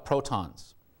 What about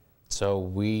protons? So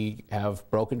we have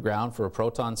broken ground for a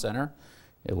proton center.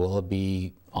 It will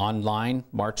be online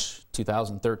March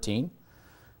 2013.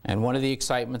 And one of the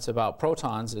excitements about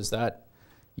protons is that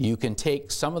you can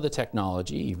take some of the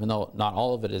technology, even though not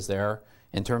all of it is there,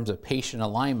 in terms of patient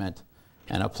alignment,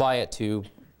 and apply it to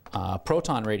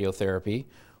proton radiotherapy,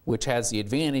 which has the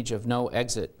advantage of no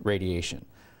exit radiation.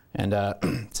 And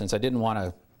since I didn't want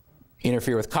to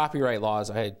interfere with copyright laws,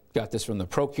 I got this from the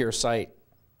Procure site.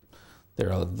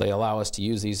 They allow us to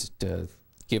use these to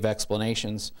give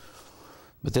explanations.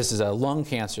 But this is a lung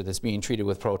cancer that's being treated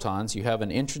with protons. You have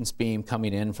an entrance beam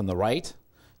coming in from the right.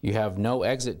 You have no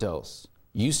exit dose.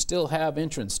 You still have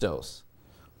entrance dose.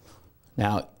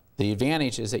 Now, the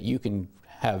advantage is that you can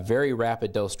have very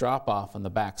rapid dose drop-off on the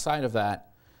back side of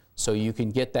that, so you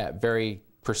can get that very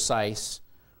precise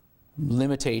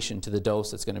limitation to the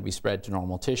dose that's going to be spread to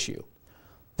normal tissue.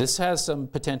 This has some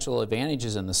potential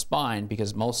advantages in the spine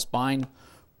because most spine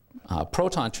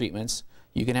proton treatments,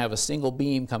 you can have a single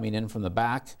beam coming in from the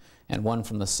back and one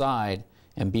from the side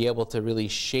and be able to really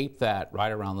shape that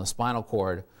right around the spinal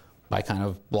cord by kind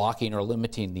of blocking or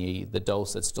limiting the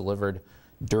dose that's delivered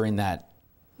during that,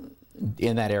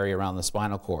 in that area around the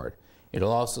spinal cord.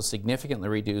 It'll also significantly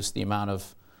reduce the amount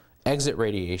of exit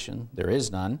radiation, there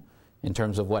is none, in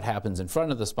terms of what happens in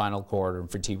front of the spinal cord or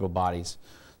vertebral bodies.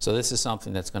 So this is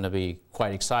something that's going to be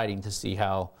quite exciting to see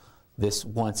how this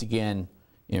once again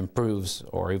improves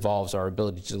or evolves our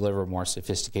ability to deliver more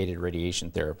sophisticated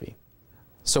radiation therapy.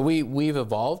 So we've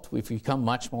evolved, we've become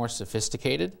much more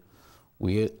sophisticated.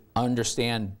 We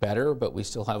understand better, but we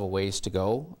still have a ways to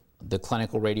go, the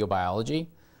clinical radiobiology.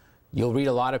 You'll read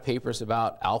a lot of papers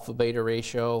about alpha-beta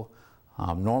ratio,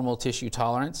 normal tissue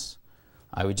tolerance.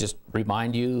 I would just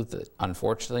remind you that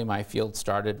unfortunately my field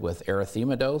started with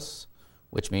erythema dose,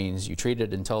 which means you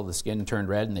treated until the skin turned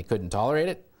red and they couldn't tolerate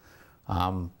it.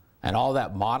 And all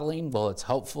that modeling, well, it's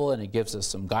helpful and it gives us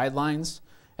some guidelines.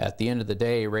 At the end of the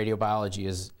day, radiobiology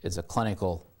is a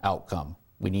clinical outcome.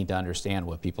 We need to understand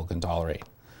what people can tolerate.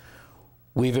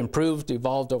 We've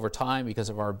evolved over time because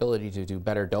of our ability to do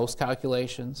better dose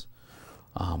calculations.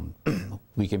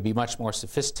 We can be much more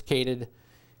sophisticated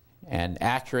and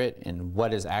accurate in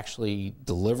what is actually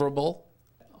deliverable.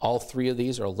 All three of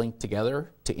these are linked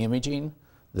together to imaging.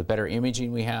 The better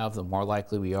imaging we have, the more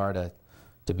likely we are to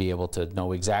be able to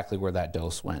know exactly where that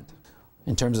dose went.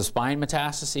 In terms of spine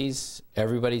metastases,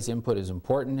 everybody's input is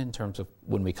important in terms of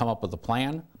when we come up with a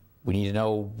plan. We need to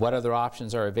know what other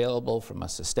options are available from a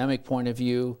systemic point of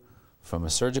view, from a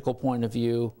surgical point of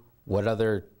view, what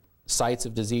other sites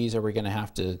of disease are we going to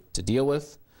have to deal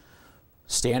with.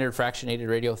 Standard fractionated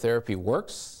radiotherapy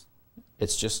works.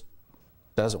 It's just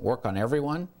doesn't work on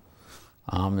everyone.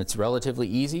 It's relatively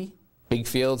easy. Big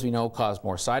fields we know cause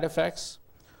more side effects.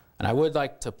 And I would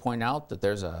like to point out that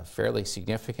there's a fairly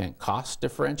significant cost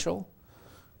differential.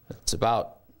 It's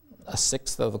about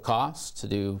 1/6 of the cost to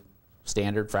do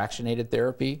standard fractionated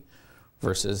therapy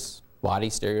versus body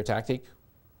stereotactic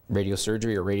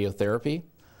radiosurgery or radiotherapy.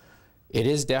 It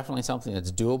is definitely something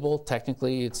that's doable.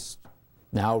 Technically, it's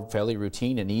now fairly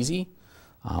routine and easy.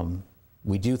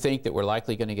 We do think that we're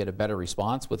likely going to get a better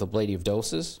response with ablative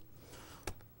doses,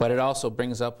 but it also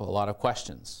brings up a lot of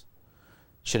questions.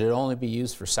 Should it only be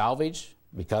used for salvage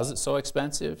because it's so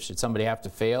expensive? Should somebody have to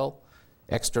fail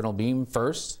external beam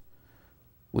first?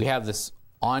 We have this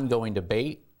ongoing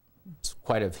debate. It's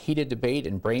quite a heated debate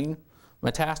in brain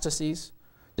metastases.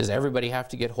 Does everybody have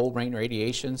to get whole brain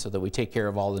radiation so that we take care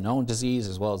of all the known disease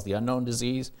as well as the unknown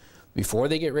disease before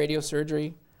they get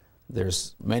radiosurgery?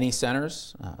 There's many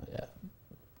centers.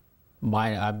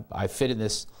 I fit in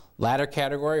this latter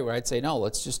category where I'd say, no,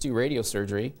 let's just do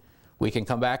radiosurgery. We can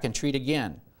come back and treat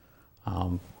again.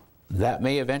 That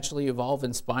may eventually evolve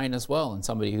in spine as well. In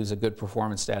somebody who's a good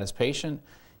performance status patient,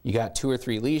 you got 2 or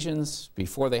 3 lesions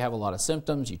before they have a lot of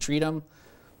symptoms, you treat them.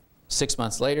 6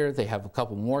 months later, they have a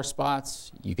couple more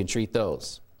spots, you can treat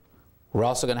those. We're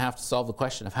also going to have to solve the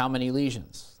question of how many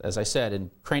lesions. As I said, in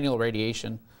cranial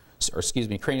radiation, or excuse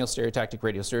me, cranial stereotactic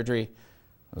radiosurgery,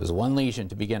 it was 1 lesion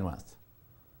to begin with.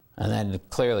 And then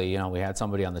clearly, you know, we had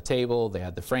somebody on the table, they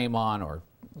had the frame on, or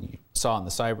you saw on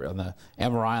the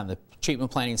MRI, on the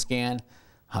treatment planning scan,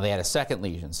 how they had a 2nd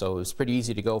lesion. So it was pretty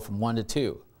easy to go from 1 to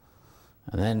 2.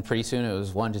 And then pretty soon it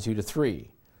was 1 to 2 to 3.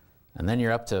 And then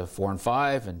you're up to 4 and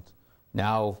 5, and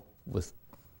now with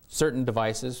certain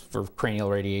devices for cranial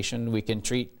radiation, we can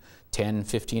treat 10,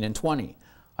 15, and 20.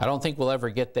 I don't think we'll ever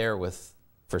get there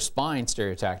for spine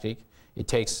stereotactic. It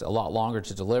takes a lot longer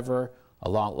to deliver, a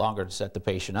lot longer to set the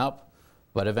patient up,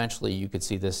 but eventually you could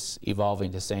see this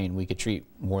evolving to saying we could treat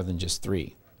more than just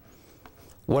 3.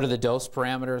 What are the dose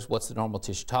parameters? What's the normal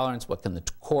tissue tolerance? What can the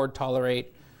cord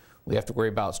tolerate? We have to worry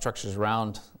about structures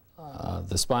around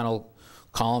the spinal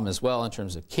column as well in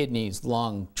terms of kidneys,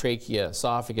 lung, trachea,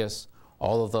 esophagus.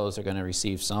 All of those are going to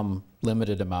receive some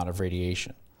limited amount of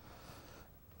radiation.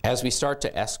 As we start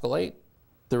to escalate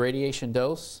the radiation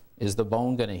dose, is the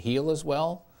bone going to heal as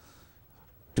well?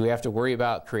 Do we have to worry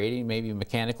about creating maybe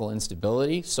mechanical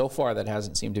instability? So far that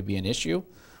hasn't seemed to be an issue,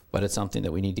 but it's something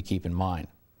that we need to keep in mind.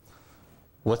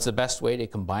 What's the best way to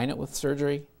combine it with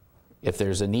surgery? If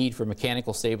there's a need for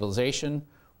mechanical stabilization,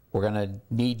 we're going to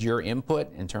need your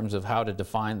input in terms of how to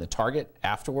define the target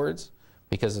afterwards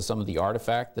because of some of the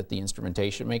artifact that the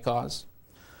instrumentation may cause.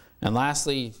 And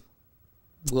lastly,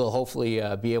 we'll hopefully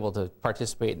be able to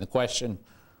participate in the question,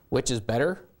 which is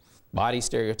better, body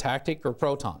stereotactic or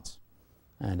protons?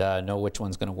 And know which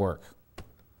one's going to work.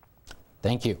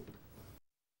 Thank you.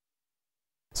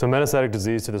 So metastatic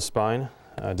disease to the spine.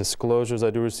 Disclosures, I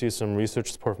do receive some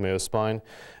research support from Mayo Spine,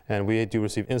 and we do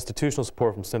receive institutional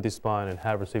support from Cynthy Spine and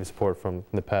have received support in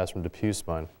the past from Depew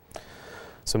Spine.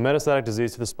 So metastatic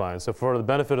disease to the spine. So for the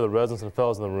benefit of the residents and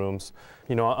fellows in the rooms,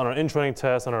 on our in-training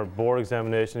test, on our board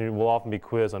examination, we'll often be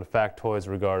quizzed on factoids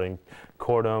regarding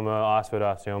chordoma, osteoid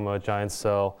osteoma, giant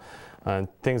cell, and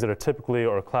things that are typically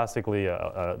or classically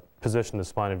positioned in the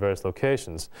spine in various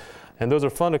locations. And those are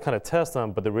fun to kind of test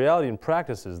on, but the reality in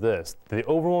practice is this. The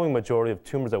overwhelming majority of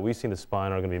tumors that we see in the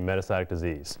spine are going to be metastatic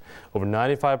disease. Over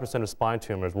 95% of spine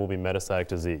tumors will be metastatic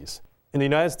disease. In the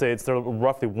United States, there are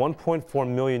roughly 1.4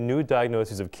 million new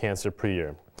diagnoses of cancer per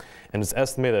year. And it's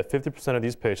estimated that 50% of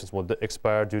these patients will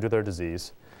expire due to their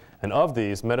disease. And of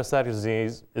these, metastatic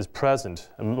disease is present,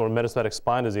 or metastatic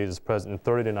spine disease is present in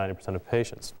 30 to 90% of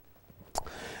patients,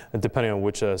 depending on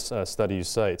which study you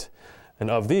cite. And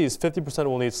of these, 50%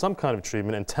 will need some kind of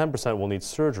treatment and 10% will need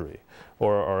surgery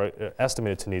or are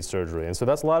estimated to need surgery. And so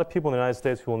that's a lot of people in the United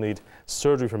States who will need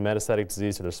surgery for metastatic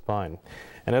disease to their spine.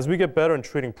 And as we get better in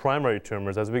treating primary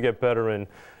tumors, as we get better in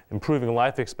improving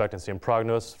life expectancy and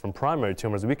prognosis from primary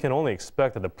tumors, we can only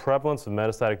expect that the prevalence of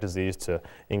metastatic disease to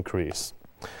increase.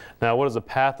 Now, what is the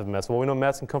path of mets? Well, we know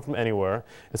mets can come from anywhere.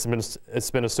 It's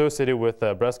been associated with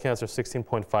breast cancer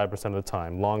 16.5% of the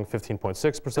time, lung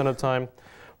 15.6% of the time,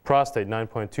 prostate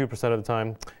 9.2% of the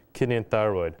time, kidney and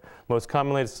thyroid. Most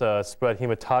commonly it's spread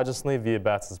hematogenously via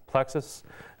Batson's plexus.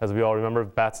 As we all remember,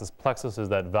 Batson's plexus is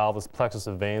that valvulus plexus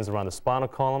of veins around the spinal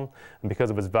column. And because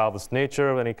of its valvulus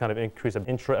nature, any kind of increase of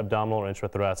intra-abdominal or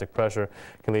intrathoracic pressure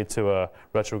can lead to a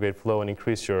retrograde flow and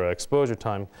increase your exposure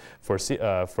time for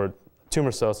tumor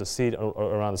cells to seed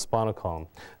around the spinal column.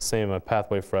 Same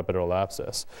pathway for epidural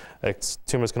abscess.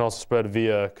 Tumors can also spread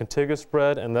via contiguous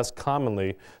spread, and less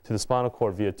commonly to the spinal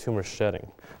cord via tumor shedding.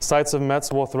 Sites of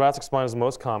mets, well, thoracic spine is the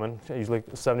most common, usually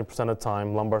 70% of the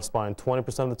time, lumbar spine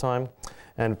 20% of the time,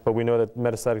 but we know that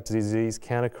metastatic disease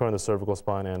can occur in the cervical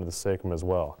spine and the sacrum as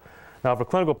well. Now, for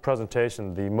clinical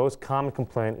presentation, the most common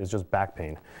complaint is just back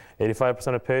pain.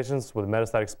 85% of patients with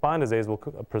metastatic spine disease will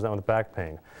present with back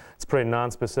pain. It's a pretty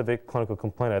non-specific clinical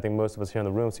complaint. I think most of us here in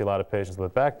the room see a lot of patients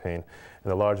with back pain,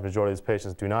 and the large majority of these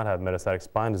patients do not have metastatic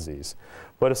spine disease.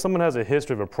 But if someone has a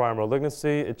history of a prior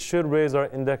malignancy, it should raise our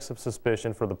index of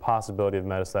suspicion for the possibility of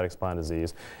metastatic spine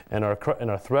disease, and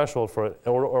our threshold for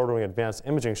ordering advanced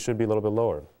imaging should be a little bit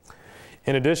lower.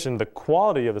 In addition, the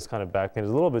quality of this kind of back pain is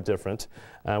a little bit different.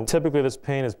 Typically, this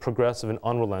pain is progressive and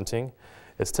unrelenting.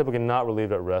 It's typically not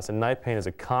relieved at rest, and night pain is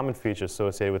a common feature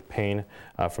associated with pain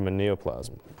from a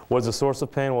neoplasm. What is the source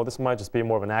of pain? Well, this might just be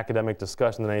more of an academic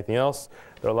discussion than anything else.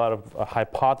 There are a lot of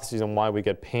hypotheses on why we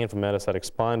get pain from metastatic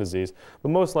spine disease, but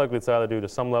most likely it's either due to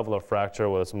some level of fracture,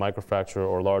 whether it's a microfracture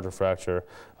or larger fracture,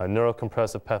 a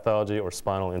neurocompressive pathology, or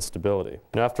spinal instability.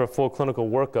 And after a full clinical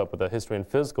workup with a history and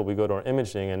physical, we go to our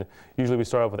imaging, and usually we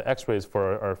start off with x-rays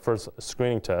for our first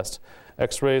screening test.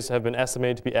 X-rays have been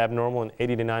estimated to be abnormal in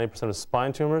 80 to 90% of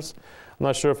spine tumors. I'm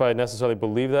not sure if I necessarily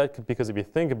believe that, because if you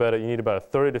think about it, you need about a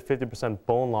 30 to 50%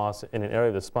 bone loss in an area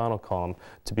of the spinal column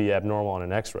to be abnormal on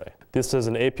an X-ray. This is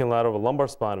an AP and lateral of a lumbar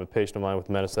spine of a patient of mine with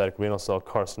metastatic renal cell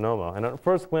carcinoma. And at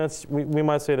first glance, we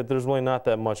might say that there's really not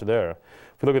that much there.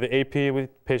 If we look at the AP, the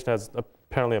patient has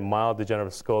apparently a mild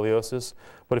degenerative scoliosis.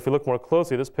 But if you look more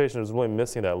closely, this patient is really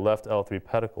missing that left L3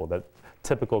 pedicle, that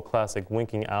typical classic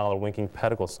winking owl or winking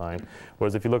pedicle sign,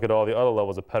 whereas if you look at all the other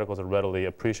levels, the pedicles are readily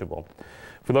appreciable.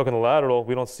 If we look in the lateral,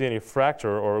 we don't see any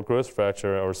fracture or gross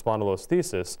fracture or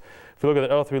spondylolisthesis. If you look at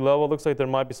the L3 level, it looks like there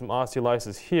might be some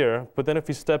osteolysis here, but then if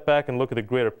you step back and look at the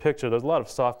greater picture, there's a lot of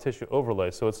soft tissue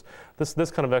overlay, so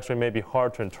this kind of X-ray may be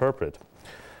hard to interpret.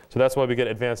 So that's why we get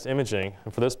advanced imaging.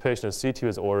 And for this patient, a CT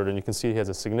is ordered, and you can see he has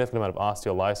a significant amount of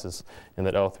osteolysis in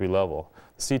that L3 level.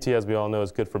 The CT, as we all know,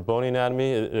 is good for bone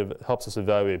anatomy. It helps us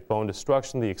evaluate bone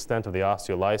destruction, the extent of the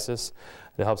osteolysis.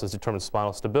 It helps us determine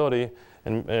spinal stability,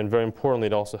 and very importantly,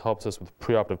 it also helps us with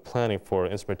preoperative planning for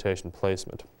instrumentation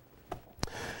placement.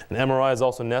 An MRI is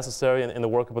also necessary in the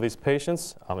workup of these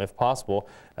patients, if possible,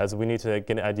 as we need to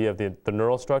get an idea of the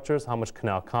neural structures, how much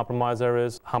canal compromise there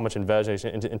is, how much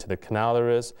invagination into the canal there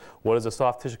is, what is the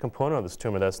soft tissue component of this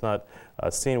tumor that's not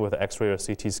seen with an X-ray or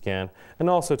CT scan, and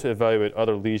also to evaluate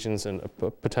other lesions and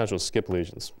potential skip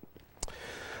lesions.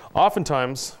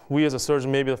 Oftentimes, we as a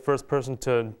surgeon may be the first person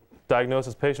to diagnose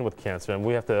this patient with cancer, and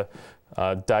we have to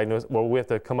we have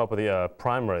to come up with a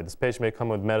primary. This patient may come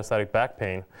with metastatic back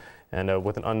pain and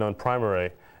with an unknown primary,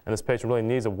 and this patient really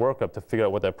needs a workup to figure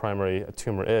out what that primary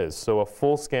tumor is. So a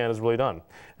full scan is really done.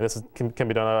 And this can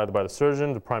be done either by the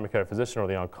surgeon, the primary care physician, or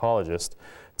the oncologist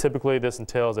Typically, this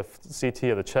entails a CT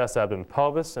of the chest, abdomen,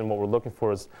 pelvis, and what we're looking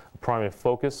for is a primary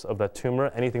focus of that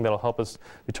tumor, anything that will help us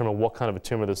determine what kind of a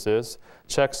tumor this is.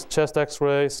 Chest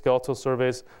x-ray, skeletal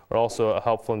surveys are also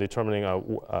helpful in determining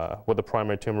what the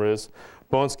primary tumor is.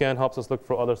 Bone scan helps us look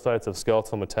for other sites of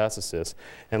skeletal metastasis.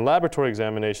 And laboratory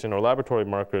examination or laboratory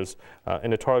markers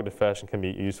in a targeted fashion can be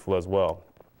useful as well.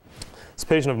 This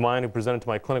patient of mine who presented to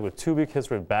my clinic with 2-week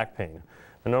history of back pain.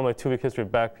 And normally, 2-week history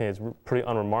of back pain is pretty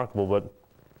unremarkable, but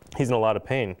he's in a lot of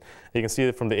pain. You can see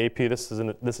that from the AP, this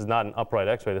is not an upright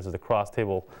x-ray, this is a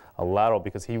cross-table lateral,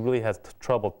 because he really has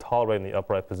trouble tolerating the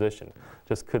upright position.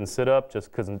 Just couldn't sit up,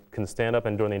 just couldn't stand up,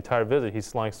 and during the entire visit,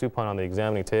 he's lying supine on the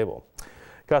examining table.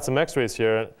 Got some x-rays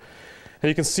here, and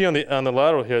you can see on the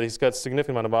lateral here, he's got a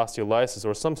significant amount of osteolysis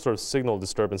or some sort of signal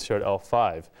disturbance here at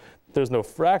L5. There's no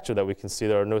fracture that we can see.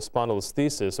 There are no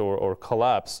spondylolisthesis or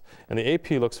collapse. And the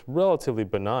AP looks relatively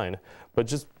benign. But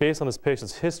just based on this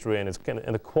patient's history and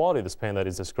the quality of this pain that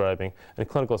he's describing and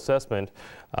clinical assessment,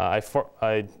 I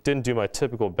didn't do my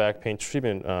typical back pain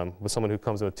treatment with someone who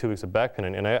comes in with 2 weeks of back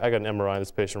pain. And I got an MRI on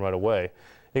this patient right away.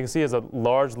 You can see he has a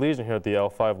large lesion here at the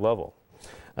L5 level.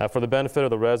 For the benefit of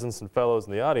the residents and fellows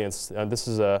in the audience, this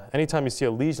is anytime you see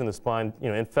a lesion in the spine,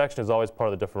 infection is always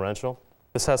part of the differential.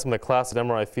 This has some of the classic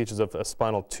MRI features of a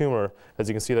spinal tumor. As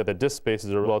you can see, that the disc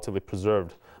spaces are relatively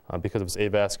preserved because of its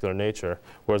avascular nature,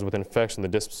 whereas with infection, the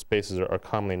disc spaces are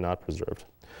commonly not preserved.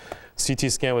 CT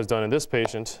scan was done in this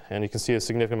patient, and you can see a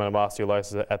significant amount of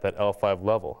osteolysis at that L5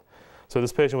 level. So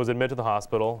this patient was admitted to the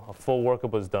hospital. A full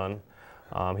workup was done.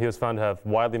 He was found to have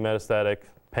widely metastatic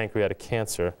pancreatic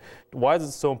cancer. Why is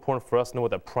it so important for us to know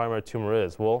what that primary tumor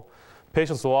is? Well,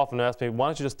 patients will often ask me, why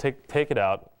don't you just take it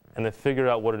out and then figure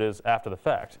out what it is after the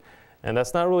fact? And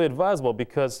that's not really advisable,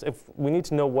 because if we need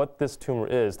to know what this tumor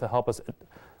is to help us,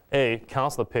 A,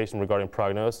 counsel the patient regarding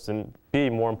prognosis, and B,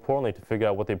 more importantly, to figure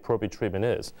out what the appropriate treatment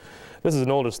is. This is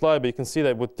an older slide, but you can see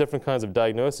that with different kinds of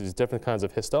diagnoses, different kinds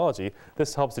of histology,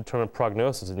 this helps determine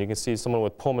prognosis. And you can see someone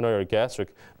with pulmonary or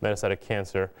gastric metastatic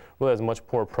cancer really has a much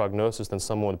poorer prognosis than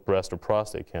someone with breast or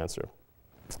prostate cancer.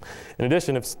 In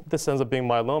addition, if this ends up being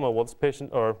myeloma, well, this patient,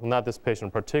 or not this patient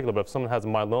in particular, but if someone has a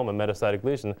myeloma, metastatic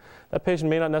lesion, that patient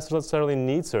may not necessarily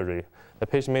need surgery. That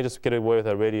patient may just get away with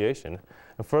that radiation.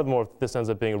 And furthermore, if this ends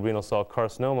up being a renal cell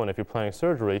carcinoma, and if you're planning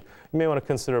surgery, you may want to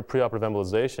consider preoperative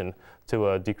embolization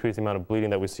to decrease the amount of bleeding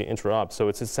that we see intra-op. So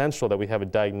it's essential that we have a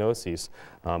diagnosis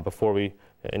before we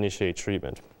initiate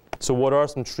treatment. So what are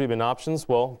some treatment options?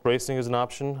 Well, bracing is an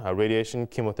option, radiation,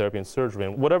 chemotherapy, and surgery.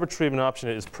 And whatever treatment option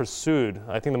is pursued,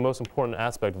 I think the most important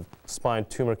aspect of spine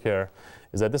tumor care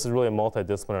is that this is really a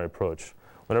multidisciplinary approach.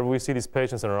 Whenever we see these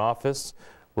patients in our office,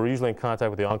 we're usually in contact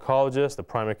with the oncologist, the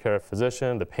primary care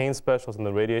physician, the pain specialist, and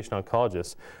the radiation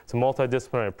oncologist. It's a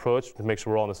multidisciplinary approach to make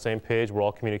sure we're all on the same page, we're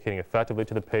all communicating effectively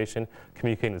to the patient,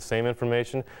 communicating the same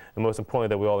information, and most importantly,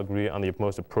 that we all agree on the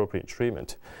most appropriate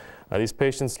treatment. These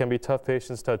patients can be tough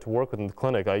patients to work with in the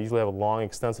clinic. I usually have a long,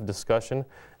 extensive discussion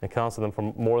and counsel them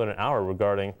for more than an hour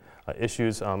regarding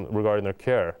issues regarding their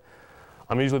care.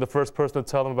 I'm usually the first person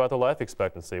to tell them about their life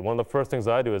expectancy. One of the first things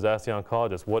I do is ask the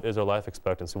oncologist, what is their life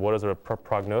expectancy? What is their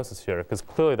prognosis here? Because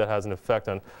clearly that has an effect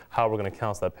on how we're going to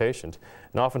counsel that patient.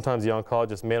 And oftentimes the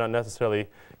oncologist may not necessarily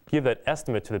give that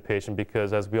estimate to the patient,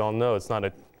 because as we all know, it's not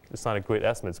a great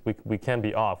estimate. We can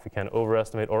be off. We can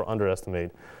overestimate or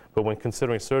underestimate. But when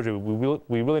considering surgery,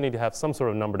 we really need to have some sort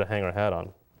of number to hang our hat on.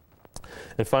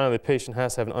 And finally, the patient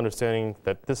has to have an understanding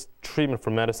that this treatment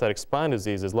for metastatic spine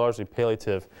disease is largely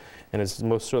palliative and is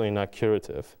most certainly not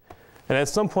curative. And at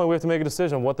some point, we have to make a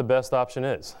decision on what the best option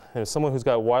is. And if someone who's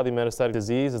got widely metastatic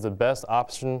disease, is the best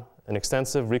option an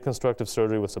extensive reconstructive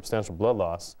surgery with substantial blood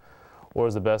loss, or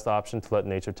is the best option to let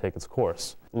nature take its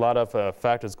course? A lot of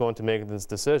factors go into making this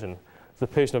decision. There's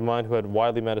a patient of mine who had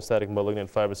widely metastatic malignant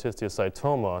fibrous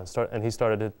histiocytoma, and he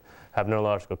started to have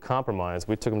neurological compromise.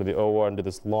 We took him to the OR and did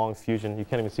this long fusion. You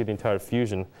can't even see the entire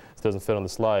fusion. It doesn't fit on the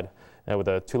slide. And with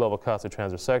a 2-level costic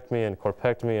transversectomy and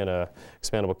corpectomy and a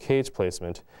expandable cage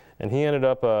placement. And he ended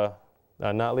up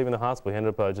not leaving the hospital. He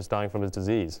ended up just dying from his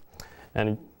disease.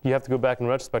 And you have to go back in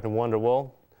retrospect and wonder,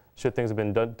 well, should things have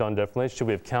been done differently? Should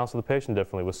we have counseled the patient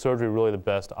differently? Was surgery really the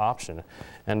best option?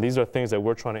 And these are things that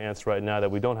we're trying to answer right now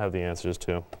that we don't have the answers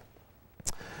to.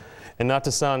 And not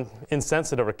to sound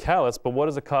insensitive or callous, but what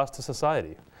does it cost to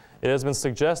society? It has been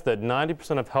suggested that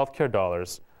 90% of healthcare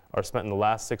dollars are spent in the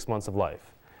last 6 months of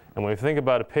life. And when we think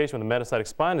about a patient with a metastatic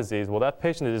spine disease, well, that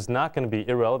patient is not going to be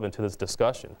irrelevant to this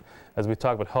discussion. As we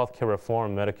talk about healthcare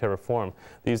reform, Medicare reform,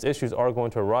 these issues are going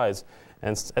to arise.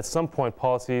 And at some point,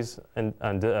 policies and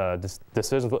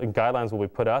decisions and guidelines will be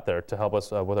put out there to help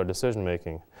us with our decision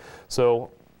making.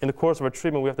 So in the course of our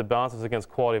treatment, we have to balance this against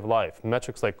quality of life.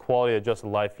 Metrics like quality adjusted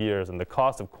life years and the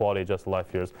cost of quality adjusted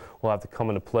life years will have to come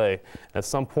into play. And at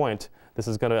some point, this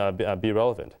is going to be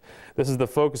relevant. This is the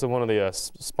focus of one of the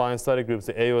spine study groups,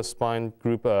 the AOS spine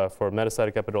group for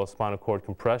metastatic epidural spinal cord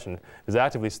compression, is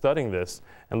actively studying this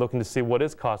and looking to see what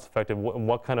is cost effective,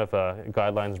 what kind of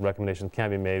guidelines and recommendations can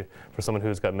be made for someone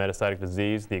who's got metastatic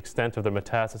disease, the extent of their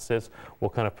metastasis,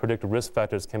 what kind of predictive risk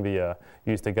factors can be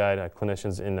used to guide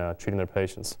clinicians in treating their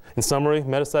patients. In summary,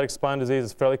 metastatic spine disease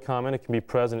is fairly common. It can be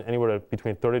present anywhere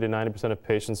between 30 to 90% of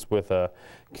patients with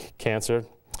cancer.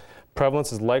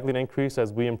 Prevalence is likely to increase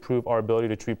as we improve our ability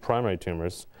to treat primary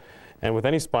tumors. And with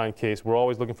any spine case, we're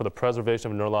always looking for the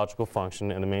preservation of neurological function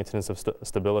and the maintenance of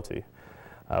stability.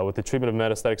 With the treatment of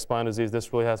metastatic spine disease,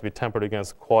 this really has to be tempered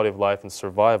against quality of life and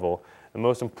survival. And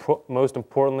most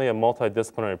importantly, a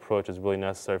multidisciplinary approach is really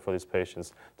necessary for these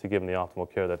patients to give them the optimal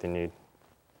care that they need.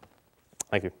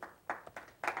 Thank you.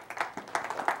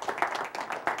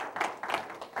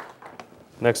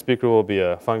 Next speaker will be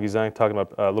Fangyi Zhang, talking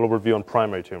about a little review on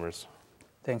primary tumors.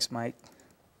 Thanks, Mike.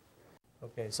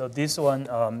 Okay, so this one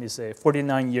is a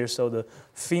 49 years old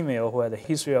female who had a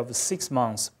history of 6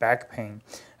 months back pain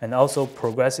and also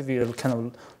progressively kind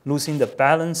of losing the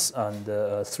balance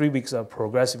and 3 weeks of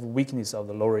progressive weakness of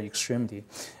the lower extremity.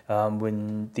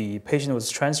 When the patient was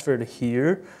transferred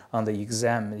here on the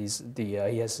exam, he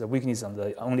has a weakness on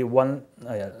the only one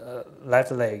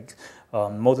left leg.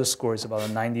 Motor score is about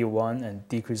a 91 and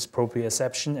decreased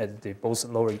proprioception at the both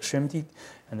lower extremity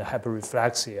and the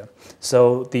hyperreflexia.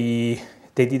 So they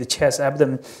did the chest,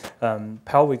 abdomen,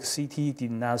 pelvic CT,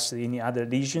 did not see any other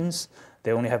lesions.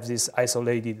 They only have this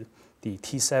isolated, the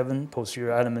T7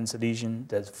 posterior elements lesion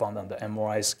that's found on the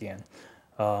MRI scan,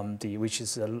 which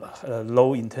is a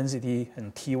low intensity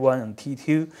and T1 and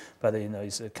T2, but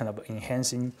it's kind of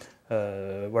enhancing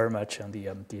very much on the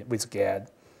with GAD.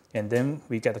 And then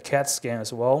we get a CAT scan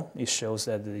as well. It shows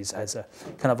that this has a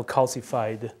kind of a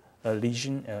calcified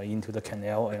lesion into the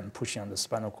canal and pushing on the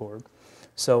spinal cord.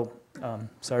 So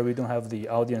sorry, we don't have the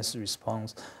audience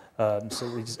response.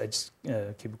 So I just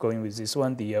keep going with this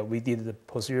one. We did the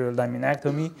posterior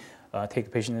laminectomy,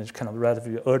 take patient kind of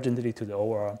relatively urgently to the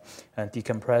OR and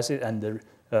decompress it, and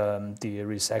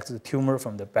resect the tumor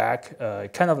from the back,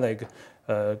 kind of like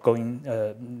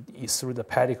going through the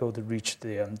pedicle to reach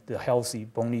the healthy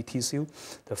bony tissue.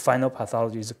 The final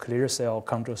pathology is a clear cell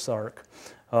chondrosarc.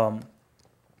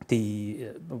 We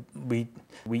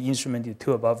instrumented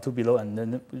 2 above, 2 below, and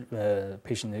then the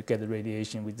patient get the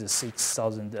radiation with the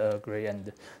 6,000 gray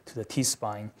and to the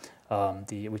T-spine,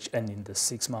 which ended in the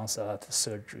 6 months after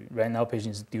surgery. Right now,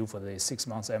 patient is due for the 6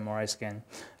 months MRI scan.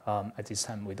 At this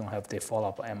time, we don't have the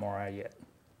follow-up MRI yet.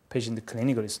 Patient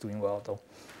clinically is doing well, though.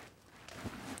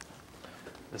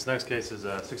 This next case is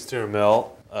a 62-year-old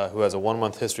male who has a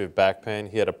 1-month history of back pain.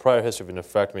 He had a prior history of a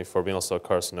nephrectomy for renal cell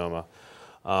carcinoma.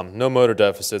 No motor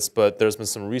deficits, but there's been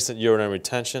some recent urinary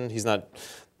retention.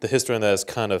 The history on that is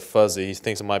kind of fuzzy. He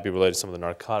thinks it might be related to some of the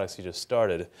narcotics he just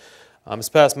started. His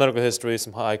past medical history,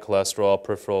 some high cholesterol,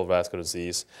 peripheral vascular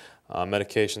disease.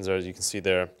 Medications are, as you can see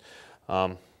there.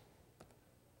 We'll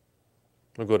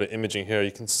go to imaging here.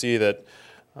 You can see that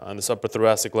on this upper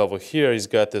thoracic level here, he's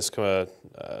got this kind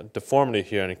of deformity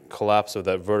here and a collapse of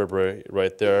that vertebrae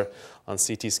right there. On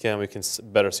CT scan, we can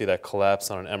better see that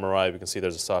collapse. On an MRI, we can see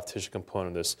there's a soft tissue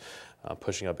component that's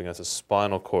pushing up against the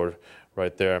spinal cord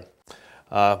right there.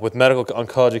 With medical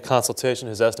oncology consultation,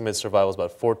 his estimated survival is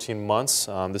about 14 months.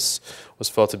 This was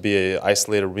felt to be an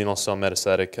isolated renal cell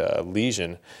metastatic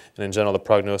lesion. And in general, the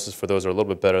prognosis for those are a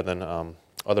little bit better than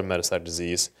other metastatic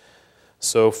disease.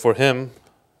 So for him,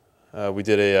 we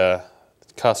did a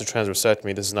costa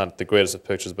transversectomy. This is not the greatest of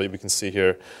pictures, but we can see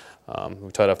here,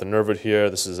 we tied off the nerve root here.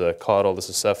 This is a caudal, this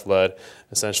is cephalad.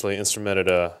 Essentially instrumented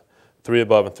 3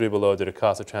 above and 3 below, did a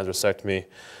costa transversectomy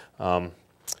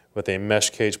with a mesh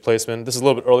cage placement. This is a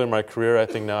little bit earlier in my career. I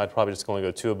think now I'd probably just only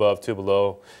go 2 above, 2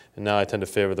 below, and now I tend to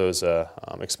favor those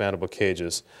expandable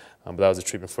cages. But that was a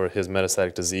treatment for his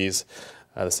metastatic disease.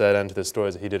 The sad end to this story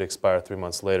is that he did expire 3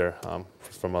 months later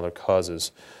from other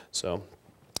causes. So,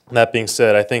 that being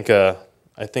said, I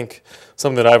think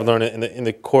something that I've learned in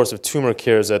the course of tumor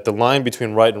care is that the line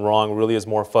between right and wrong really is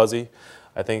more fuzzy.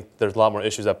 I think there's a lot more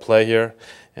issues at play here.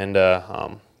 And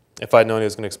if I'd known he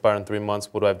was going to expire in 3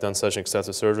 months, would I have done such an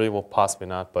extensive surgery? Well, possibly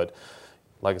not. But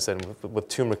like I said, with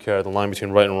tumor care, the line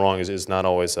between right and wrong is not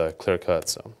always clear cut.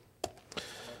 So,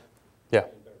 yeah.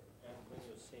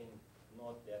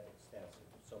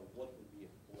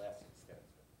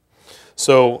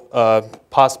 So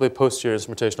possibly posterior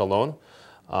instrumentation alone.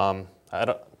 I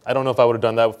don't know if I would have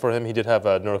done that for him. He did have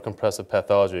a neurocompressive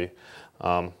pathology.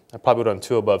 I probably would have done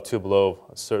 2 above, 2 below,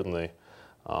 certainly.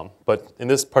 But in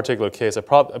this particular case, I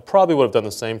probably would have done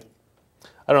the same.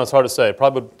 I don't know, it's hard to say. I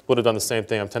probably would have done the same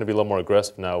thing. I tend to be a little more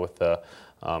aggressive now with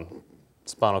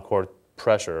spinal cord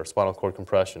pressure or spinal cord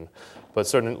compression. But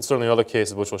certainly in other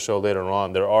cases, which we'll show later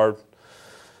on, there are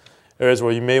areas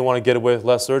where you may want to get away with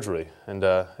less surgery. And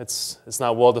it's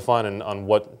not well defined on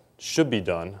what should be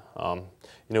done. You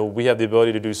know, we have the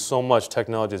ability to do so much.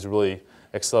 Technology has really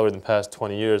accelerated in the past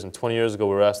 20 years. And 20 years ago,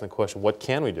 we were asking the question, what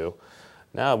can we do?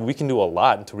 Now, we can do a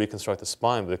lot to reconstruct the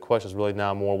spine, but the question is really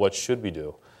now more, what should we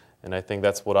do? And I think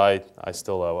that's what I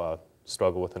still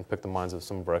struggle with and pick the minds of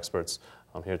some of our experts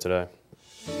here today.